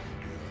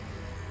endure.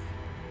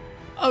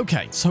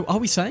 Okay, so are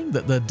we saying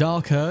that the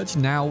Dark Urge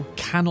now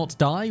cannot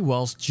die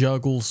whilst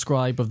Jergal,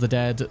 Scribe of the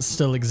Dead,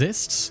 still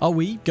exists? Are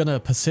we gonna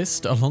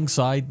persist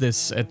alongside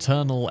this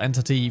eternal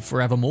entity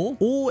forevermore?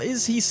 Or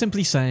is he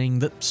simply saying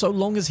that so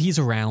long as he's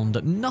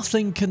around,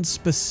 nothing can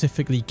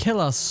specifically kill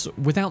us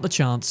without the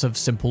chance of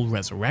simple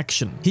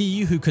resurrection?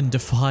 He who can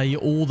defy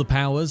all the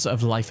powers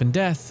of life and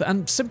death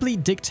and simply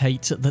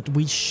dictate that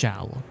we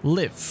shall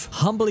live,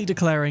 humbly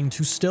declaring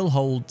to still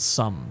hold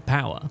some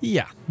power.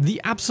 Yeah,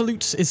 the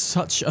Absolute is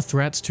such a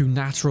threat threat to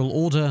natural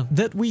order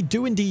that we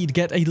do indeed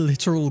get a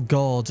literal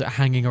god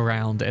hanging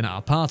around in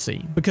our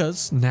party,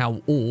 because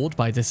now awed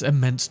by this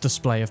immense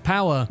display of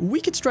power, we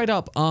could straight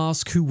up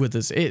ask who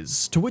Withers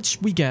is, to which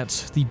we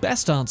get the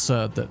best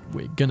answer that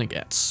we're gonna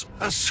get.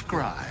 A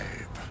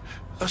scribe,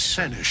 a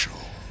seneschal,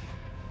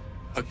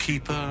 a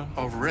keeper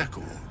of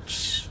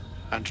records,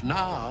 and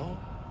now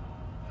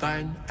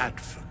thine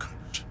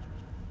advocate,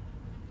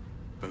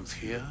 both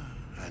here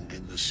and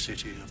in the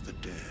city of the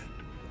dead.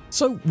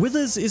 So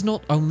Withers is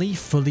not only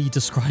fully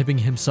describing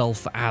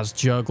himself as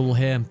Jergal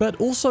here, but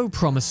also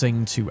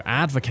promising to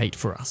advocate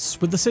for us,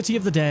 with the City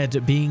of the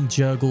Dead being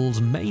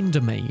Jergal's main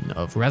domain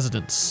of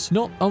residence.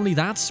 Not only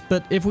that,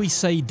 but if we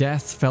say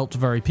death felt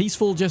very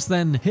peaceful just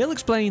then, he'll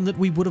explain that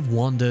we would have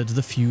wandered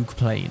the fugue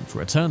plane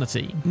for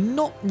eternity.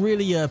 Not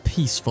really a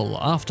peaceful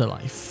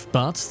afterlife,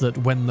 but that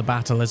when the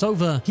battle is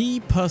over,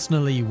 he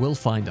personally will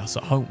find us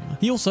at home.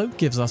 He also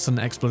gives us an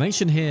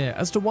explanation here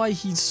as to why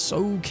he's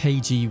so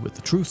cagey with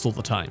the truth all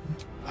the time.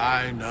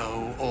 I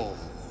know all,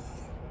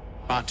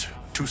 but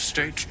to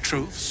state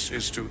truths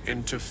is to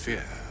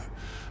interfere,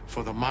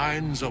 for the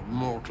minds of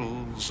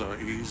mortals are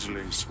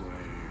easily swayed.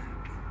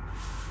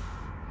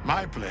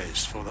 My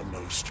place, for the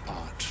most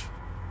part,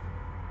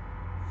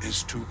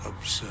 is to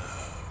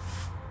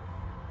observe.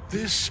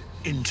 This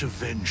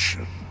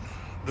intervention,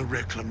 the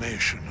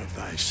reclamation of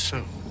thy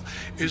soul,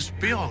 is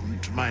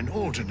beyond mine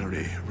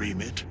ordinary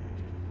remit,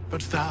 but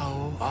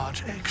thou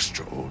art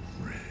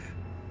extraordinary.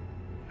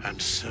 And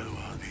so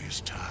are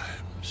these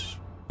times.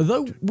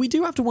 Though we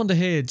do have to wonder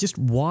here just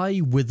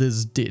why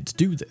Withers did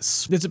do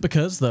this. Is it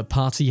because the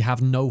party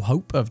have no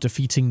hope of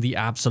defeating the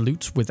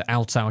Absolute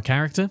without our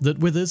character? That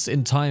Withers'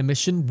 entire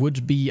mission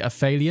would be a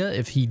failure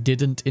if he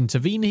didn't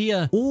intervene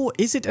here? Or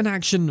is it an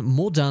action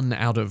more done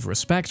out of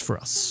respect for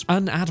us?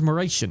 An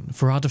admiration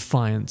for our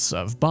defiance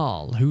of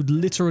Baal, who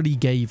literally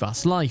gave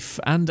us life,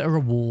 and a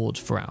reward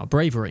for our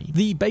bravery?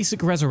 The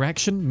basic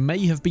resurrection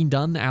may have been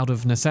done out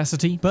of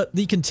necessity, but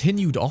the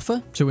continued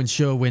offer to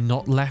ensure we're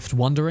not left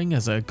wandering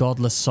as a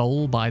godless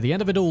soul by the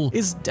end of it all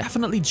is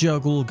definitely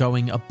Jergal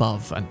going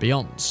above and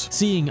beyond.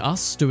 Seeing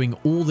us doing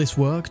all this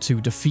work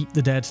to defeat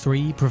the Dead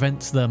 3,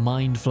 prevent the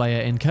Mind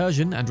Flayer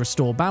incursion, and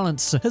restore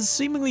balance has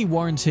seemingly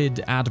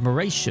warranted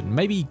admiration,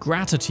 maybe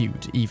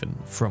gratitude even,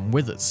 from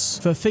Withers,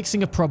 for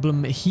fixing a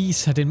problem he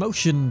set in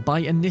motion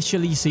by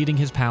initially ceding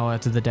his power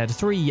to the Dead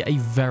 3 a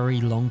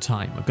very long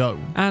time ago.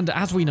 And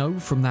as we know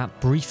from that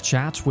brief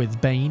chat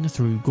with Bane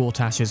through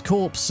Gortash's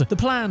corpse, the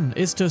plan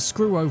is to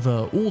screw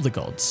over all the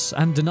gods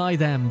and deny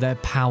them their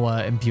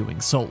power-imbuing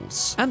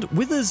souls. And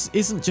Withers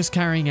isn't just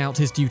carrying out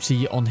his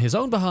duty on his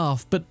own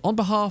behalf, but on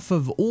behalf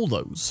of all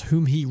those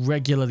whom he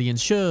regularly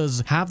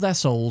ensures have their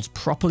souls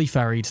properly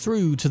ferried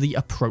through to the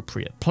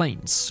appropriate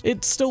planes.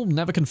 It's still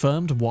never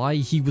confirmed why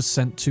he was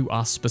sent to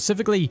us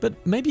specifically,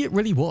 but maybe it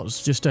really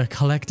was just a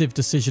collective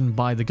decision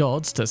by the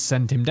gods to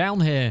send him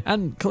down here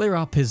and clear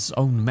up his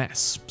own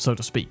mess, so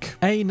to speak.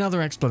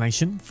 Another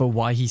explanation for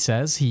why he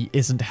says he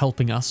isn't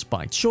helping us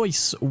by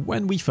choice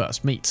when we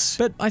first meet.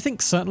 But I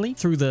think certainly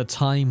through the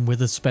time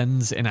Withers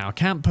spends in our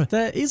camp,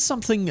 there is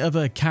something of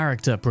a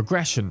character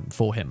progression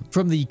for him.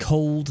 From the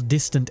cold,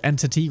 distant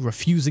entity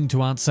refusing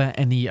to answer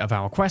any of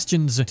our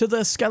questions, to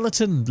the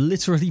skeleton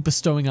literally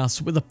bestowing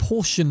us with a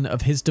portion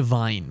of his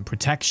divine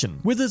protection.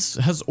 Withers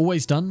has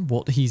always done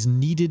what he's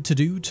needed to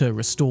do to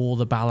restore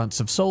the balance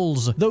of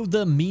souls, though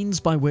the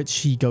means by which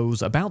he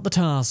goes about the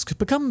task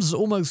becomes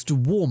almost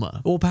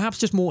warmer, or perhaps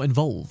just more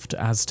involved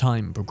as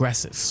time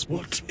progresses.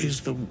 What is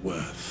the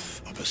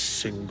worth of a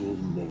single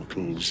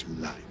mortal's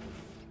life?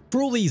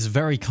 For all these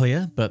very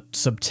clear but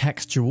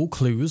subtextual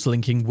clues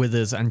linking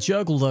Withers and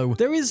Jergal though,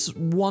 there is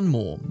one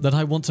more that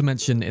I want to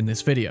mention in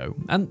this video,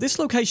 and this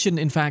location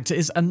in fact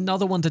is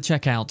another one to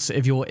check out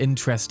if you're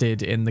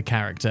interested in the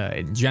character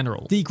in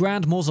general. The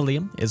Grand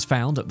Mausoleum is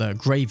found at the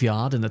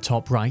graveyard in the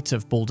top right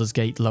of Baldur's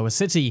Gate Lower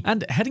City,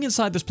 and heading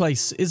inside this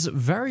place is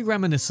very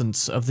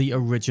reminiscent of the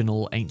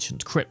original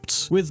Ancient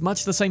Crypt, with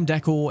much the same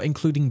decor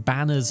including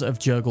banners of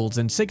Jergal's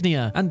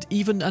insignia and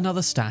even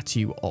another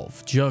statue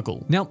of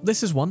Jergal. Now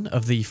this is one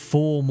of the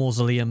 4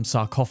 mausoleum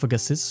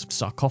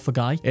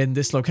sarcophagi in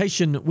this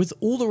location, with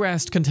all the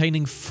rest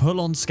containing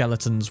full-on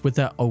skeletons with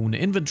their own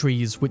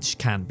inventories which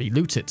can be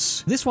looted.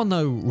 This one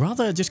though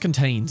rather just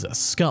contains a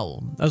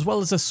skull, as well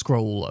as a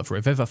scroll of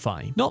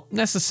Revivify. Not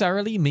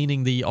necessarily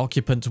meaning the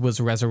occupant was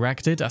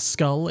resurrected, a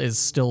skull is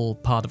still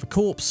part of a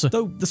corpse,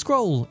 though the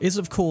scroll is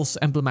of course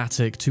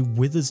emblematic to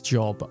Withers'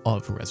 job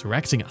of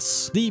resurrecting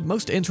us. The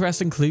most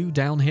interesting clue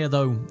down here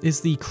though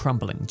is the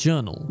crumbling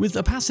journal, with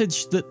a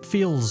passage that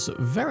feels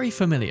very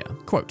familiar.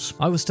 Quote,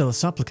 "I was still a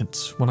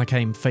supplicant when I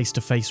came face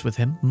to face with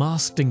him,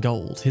 masked in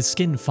gold, his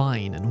skin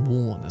fine and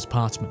worn as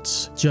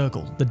parchment.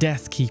 Jergal, the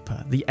Death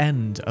Keeper, the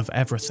end of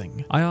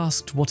everything. I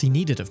asked what he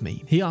needed of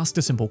me. He asked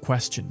a simple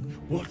question.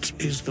 What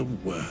is the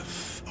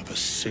worth of a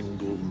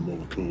single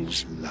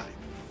mortal's life?"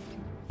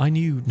 I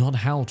knew not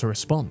how to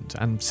respond,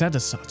 and said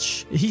as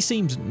such. He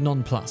seemed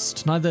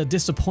nonplussed, neither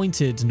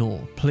disappointed nor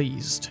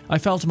pleased. I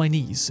fell to my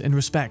knees in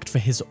respect for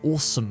his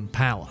awesome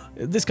power.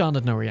 This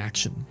garnered no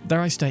reaction.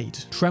 There I stayed,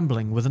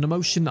 trembling with an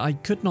emotion I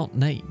could not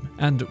name,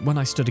 and when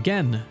I stood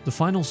again, the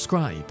final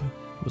scribe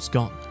was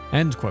gone.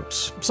 End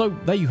quote. So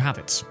there you have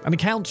it, an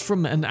account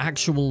from an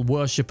actual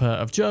worshipper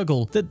of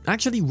Jergal that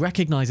actually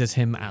recognizes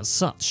him as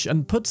such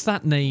and puts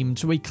that name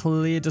to a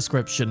clear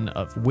description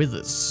of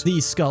Withers. The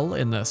skull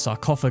in the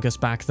sarcophagus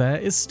back there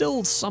is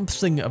still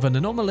something of an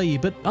anomaly,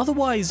 but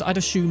otherwise I'd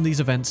assume these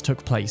events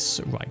took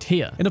place right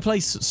here, in a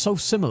place so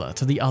similar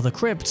to the other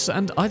crypts,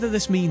 and either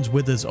this means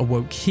Withers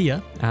awoke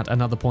here at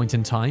another point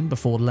in time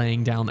before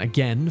laying down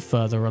again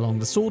further along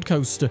the Sword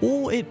Coast,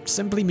 or it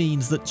simply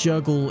means that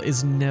Jergal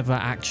is never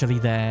actually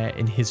there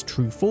in his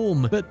true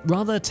form, but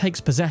rather takes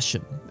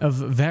possession of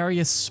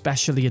various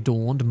specially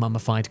adorned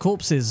mummified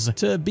corpses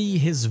to be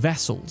his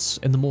vessels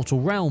in the mortal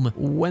realm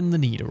when the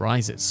need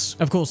arises.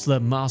 Of course,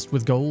 the masked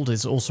with gold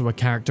is also a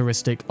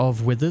characteristic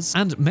of Withers,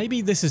 and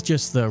maybe this is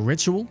just the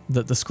ritual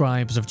that the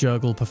scribes of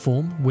Jergal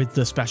perform with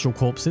the special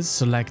corpses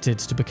selected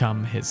to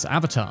become his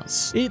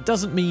avatars. It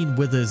doesn't mean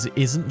Withers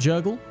isn't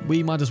Jergal,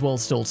 we might as well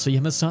still see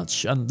him as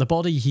such, and the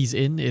body he's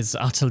in is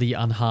utterly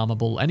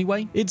unharmable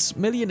anyway. It's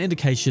merely an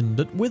indication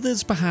that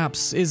Withers perhaps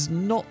is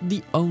not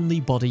the only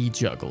body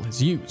Jergal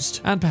has used,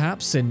 and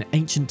perhaps in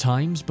ancient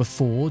times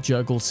before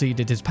Jergal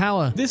ceded his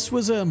power, this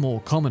was a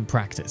more common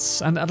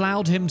practice and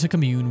allowed him to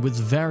commune with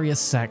various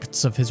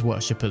sects of his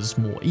worshippers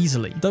more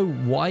easily. Though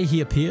why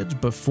he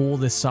appeared before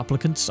this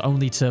supplicant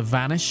only to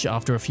vanish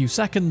after a few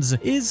seconds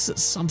is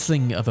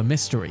something of a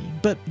mystery,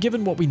 but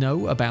given what we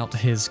know about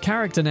his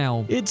character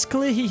now, it's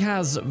clear he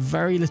has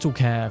very little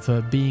care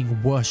for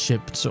being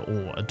worshipped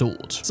or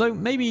adored. So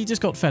maybe he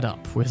just got fed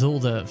up with all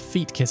the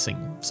feet kissing,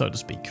 so to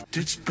speak.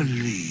 Didst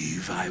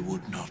believe I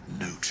would not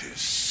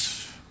notice?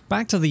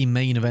 Back to the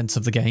main events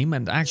of the game,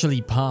 and actually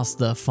past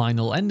the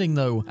final ending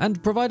though,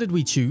 and provided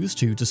we choose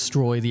to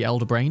destroy the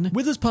Elder Brain,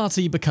 Withers'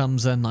 party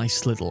becomes a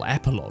nice little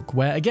epilogue,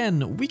 where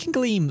again, we can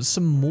glean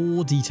some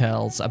more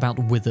details about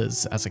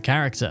Withers as a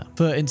character.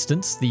 For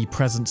instance, the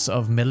presence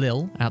of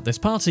Melil at this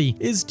party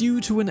is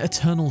due to an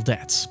eternal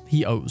debt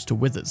he owes to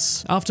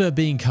Withers. After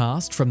being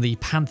cast from the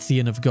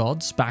pantheon of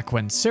gods back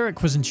when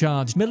Cyric was in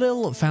charge,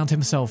 Melil found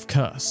himself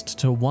cursed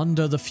to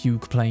wander the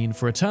fugue plane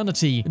for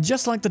eternity,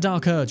 just like the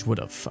Dark Urge would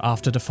have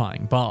after defying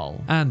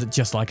Baal. And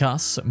just like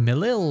us,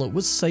 Melil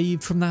was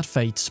saved from that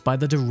fate by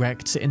the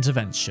direct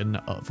intervention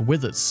of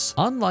Withers.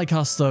 Unlike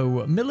us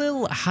though,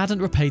 Melil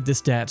hadn't repaid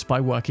this debt by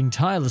working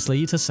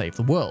tirelessly to save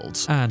the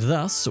world, and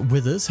thus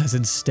Withers has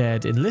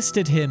instead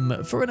enlisted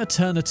him for an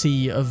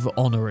eternity of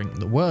honouring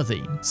the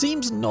worthy.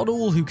 Seems not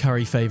all who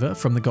curry favour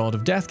from the god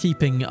of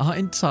deathkeeping are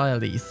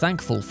entirely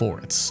thankful for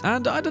it,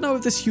 and I don't know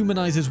if this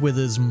humanises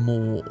Withers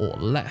more or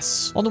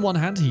less. On the one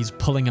hand, he's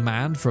pulling a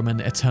man from an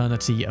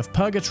eternity of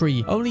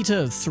purgatory only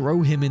to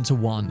throw him into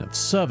one of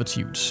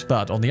servitude,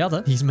 but on the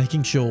other, he's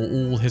making sure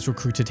all his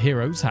recruited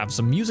heroes have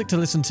some music to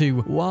listen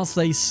to whilst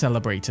they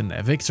celebrate in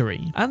their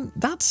victory. And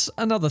that's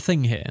another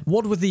thing here.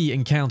 What with the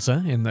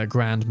encounter in the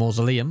Grand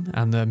Mausoleum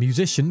and the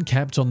musician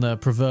kept on the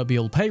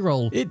proverbial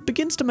payroll, it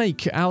begins to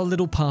make our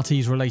little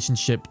party's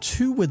relationship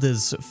to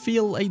Withers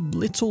feel a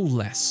little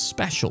less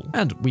special.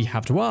 And we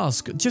have to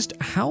ask, just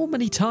how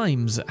many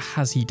times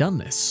has he done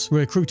this?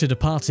 Recruited a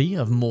party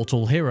of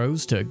mortal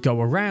heroes to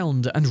go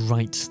around and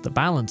right the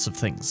balance of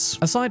things.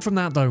 Aside from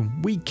that though,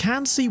 we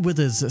can see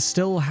Withers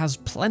still has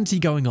plenty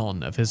going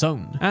on of his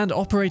own, and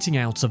operating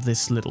out of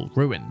this little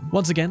ruin.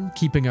 Once again,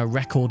 keeping a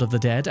record of the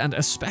dead, and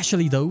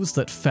especially those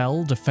that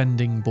fell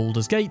defending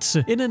Baldur's Gate,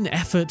 in an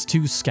effort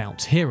to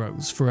scout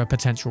heroes for a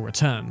potential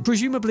return,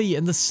 presumably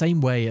in the same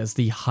way as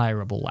the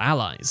hireable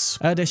allies.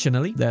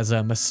 Additionally, there's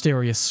a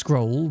mysterious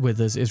scroll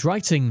Withers is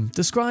writing,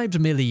 described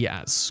merely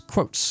as,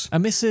 quote, a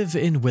missive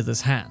in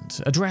Withers'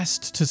 hand,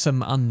 addressed to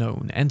some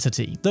unknown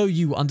entity. Though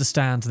you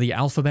understand the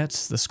alphabet,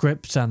 the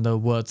script, and the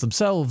words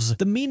themselves,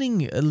 the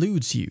meaning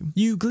eludes you.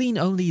 You glean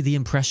only the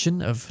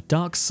impression of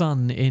dark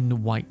sun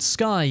in white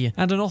sky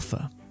and an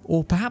offer,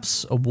 or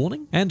perhaps a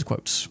warning? End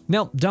quote.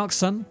 Now, Dark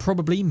Sun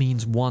probably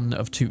means one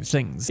of two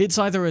things. It's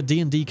either a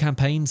D&D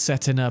campaign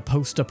set in a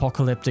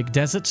post-apocalyptic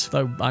desert,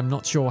 though I'm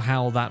not sure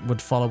how that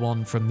would follow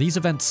on from these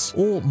events,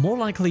 or more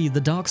likely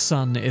the Dark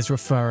Sun is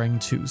referring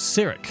to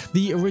Cyric,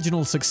 the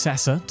original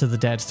successor to the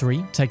Dead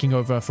Three, taking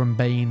over from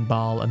Bane,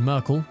 Baal, and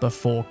Merkel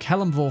before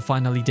Kelemvor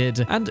finally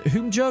did, and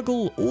whom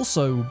Jergal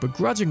also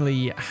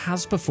begrudgingly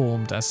has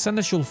performed as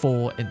seneschal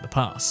for in the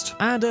past.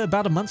 And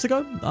about a month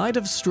ago, I'd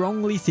have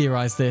strongly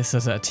theorized this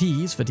as a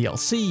tease for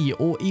DLC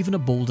or even a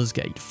Baldur's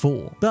Gate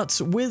 4.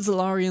 But with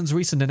Larian's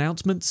recent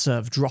announcements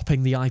of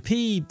dropping the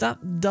IP,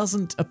 that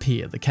doesn't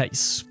appear the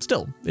case.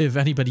 Still, if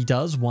anybody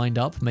does wind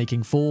up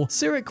making 4,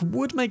 Cyric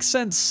would make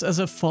sense as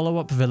a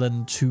follow-up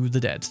villain to the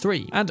Dead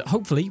 3, and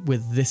hopefully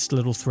with this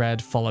little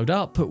thread followed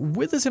up,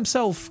 Withers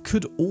himself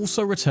could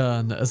also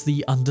return as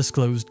the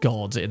undisclosed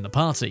god in the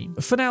party.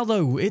 For now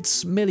though,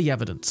 it's merely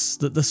evidence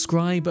that the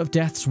Scribe of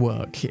Death's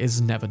work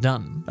is never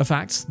done, a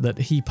fact that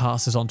he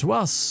passes on to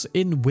us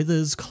in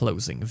Withers'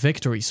 closing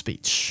victory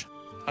speech.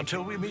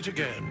 Until we meet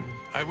again,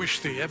 I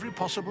wish thee every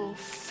possible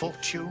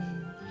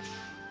fortune,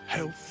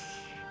 health,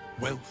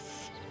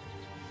 wealth,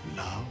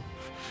 love,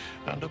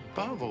 and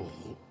above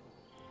all,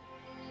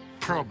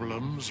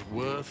 problems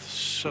worth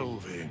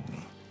solving.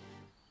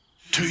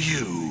 To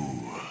you.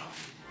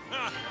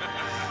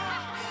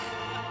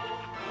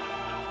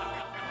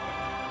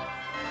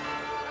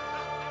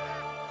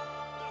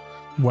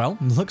 Well,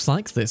 looks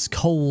like this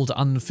cold,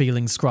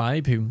 unfeeling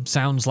scribe, who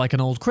sounds like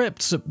an old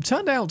crypt,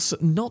 turned out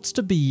not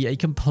to be a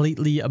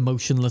completely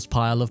emotionless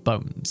pile of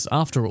bones,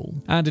 after all.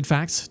 And in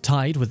fact,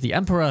 tied with the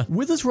Emperor,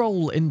 Wither's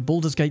role in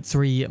Baldur's Gate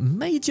 3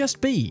 may just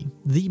be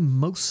the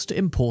most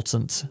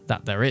important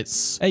that there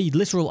is. A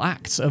literal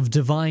act of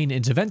divine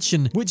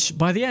intervention, which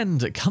by the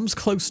end comes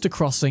close to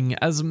crossing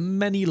as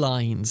many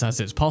lines as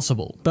is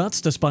possible.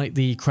 But despite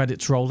the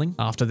credits rolling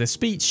after this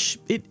speech,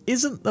 it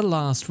isn't the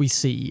last we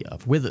see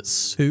of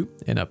Withers, who,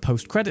 in a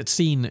post-credit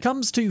scene,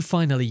 comes to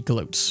finally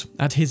gloat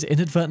at his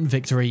inadvertent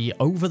victory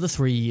over the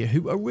three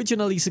who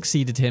originally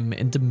succeeded him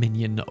in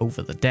dominion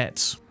over the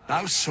dead.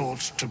 Thou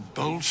sought to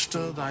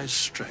bolster thy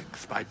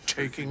strength by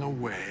taking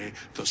away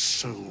the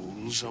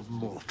souls of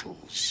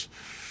mortals.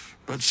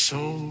 But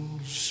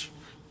souls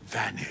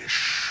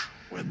vanish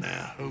when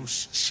their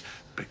hosts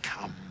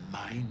become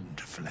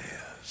mind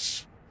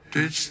flayers.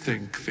 Didst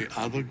think the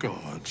other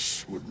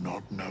gods would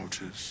not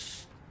notice?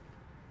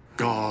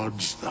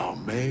 Gods thou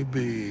may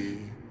be,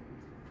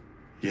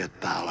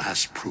 yet thou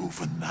hast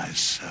proven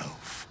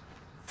thyself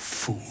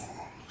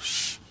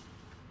fools,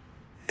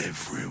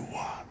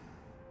 everyone.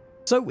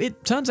 So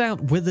it turns out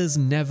Withers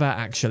never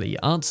actually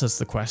answers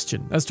the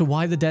question as to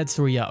why the Dead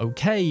 3 are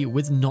okay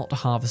with not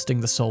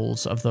harvesting the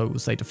souls of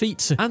those they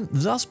defeat, and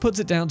thus puts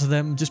it down to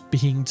them just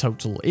being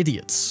total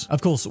idiots.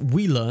 Of course,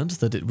 we learned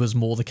that it was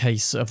more the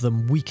case of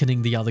them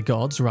weakening the other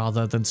gods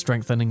rather than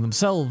strengthening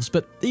themselves,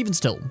 but even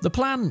still, the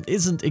plan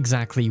isn't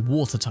exactly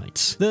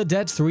watertight. The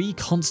Dead 3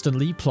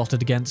 constantly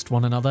plotted against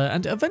one another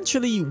and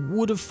eventually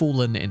would have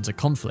fallen into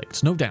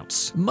conflict, no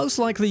doubt, most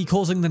likely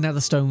causing the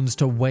Netherstones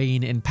to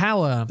wane in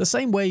power the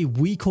same way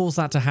we cause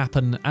that to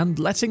happen and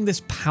letting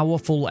this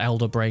powerful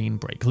elder brain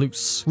break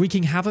loose,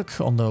 wreaking havoc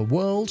on the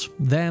world,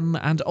 them,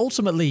 and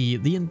ultimately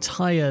the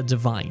entire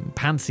divine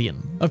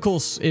pantheon. Of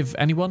course, if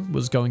anyone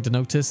was going to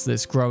notice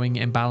this growing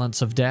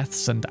imbalance of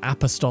deaths and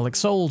apostolic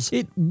souls,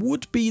 it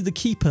would be the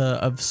keeper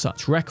of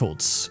such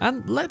records.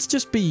 And let's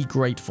just be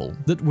grateful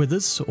that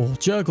Withers, or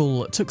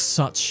Jergal, took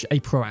such a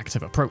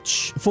proactive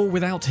approach. For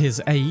without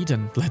his aid,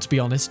 and let's be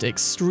honest,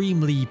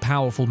 extremely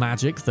powerful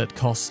magic that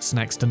costs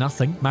next to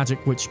nothing,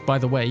 magic which, by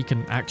the way,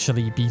 can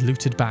actually be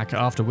looted back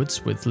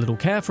afterwards with little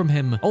care from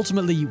him.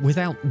 Ultimately,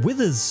 without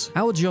Withers,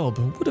 our job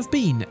would have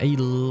been a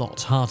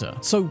lot harder.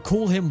 So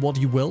call him what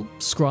you will,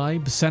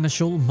 scribe,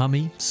 seneschal,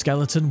 mummy,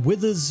 skeleton,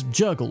 Withers,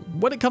 Jergal.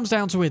 When it comes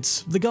down to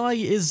it, the guy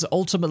is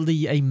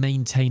ultimately a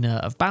maintainer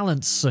of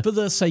balance for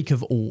the sake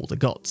of all the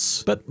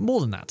gods. But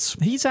more than that,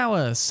 he's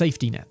our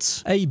safety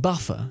net, a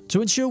buffer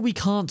to ensure we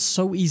can't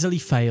so easily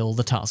fail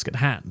the task at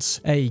hand,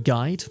 a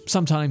guide,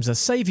 sometimes a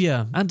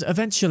savior, and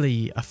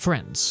eventually a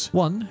friend,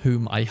 one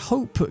whom I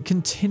hope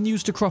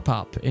continues to crop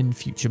up in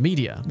future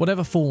media,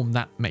 whatever form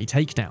that may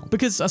take now.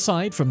 Because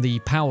aside from the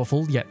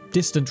powerful yet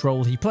distant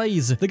role he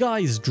plays, the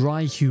guy's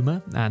dry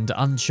humor and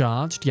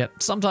uncharged yet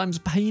sometimes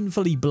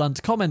painfully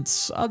blunt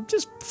comments are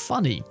just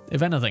funny,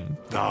 if anything.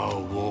 Thou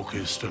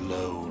walkest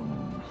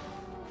alone.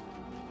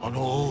 On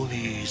all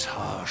these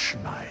harsh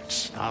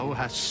nights, thou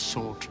hast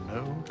sought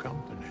no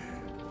company.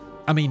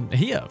 I mean,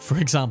 here, for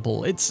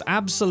example, it's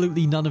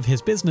absolutely none of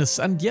his business,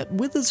 and yet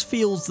Withers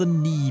feels the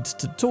need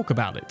to talk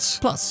about it.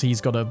 Plus, he's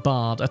got a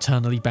bard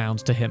eternally bound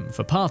to him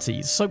for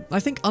parties, so I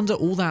think under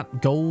all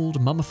that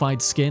gold,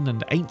 mummified skin,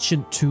 and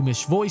ancient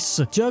tombish voice,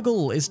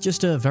 Jergal is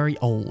just a very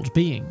old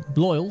being,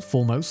 loyal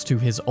foremost to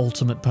his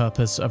ultimate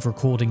purpose of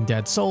recording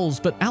dead souls,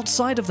 but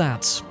outside of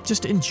that,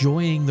 just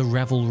enjoying the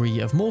revelry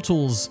of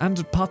mortals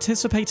and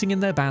participating in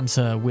their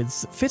banter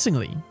with,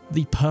 fittingly,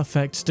 the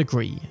perfect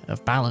degree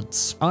of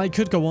balance. I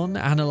could go on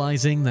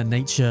analysing the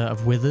nature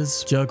of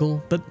Withers,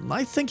 Jergal, but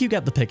I think you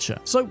get the picture.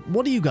 So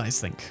what do you guys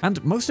think?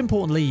 And most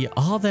importantly,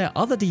 are there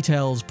other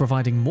details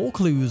providing more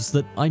clues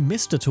that I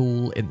missed at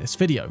all in this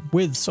video?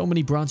 With so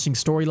many branching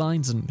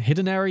storylines and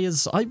hidden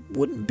areas, I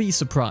wouldn't be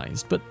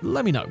surprised, but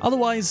let me know.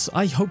 Otherwise,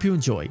 I hope you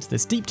enjoyed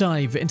this deep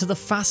dive into the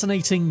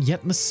fascinating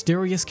yet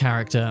mysterious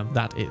character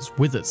that is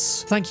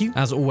Withers. Thank you,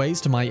 as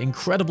always, to my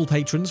incredible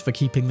patrons for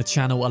keeping the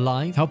channel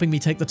alive, helping me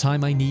take the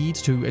time I need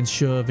to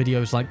ensure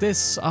videos like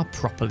this are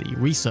properly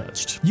researched.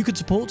 You can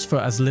support for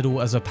as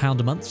little as £1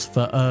 a month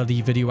for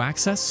early video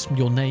access,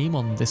 your name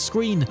on this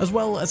screen, as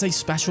well as a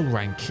special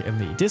rank in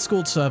the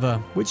Discord server,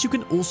 which you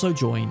can also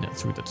join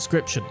through the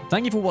description.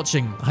 Thank you for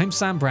watching, I'm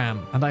Sam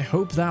Bram, and I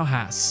hope thou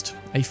hast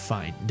a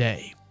fine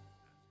day.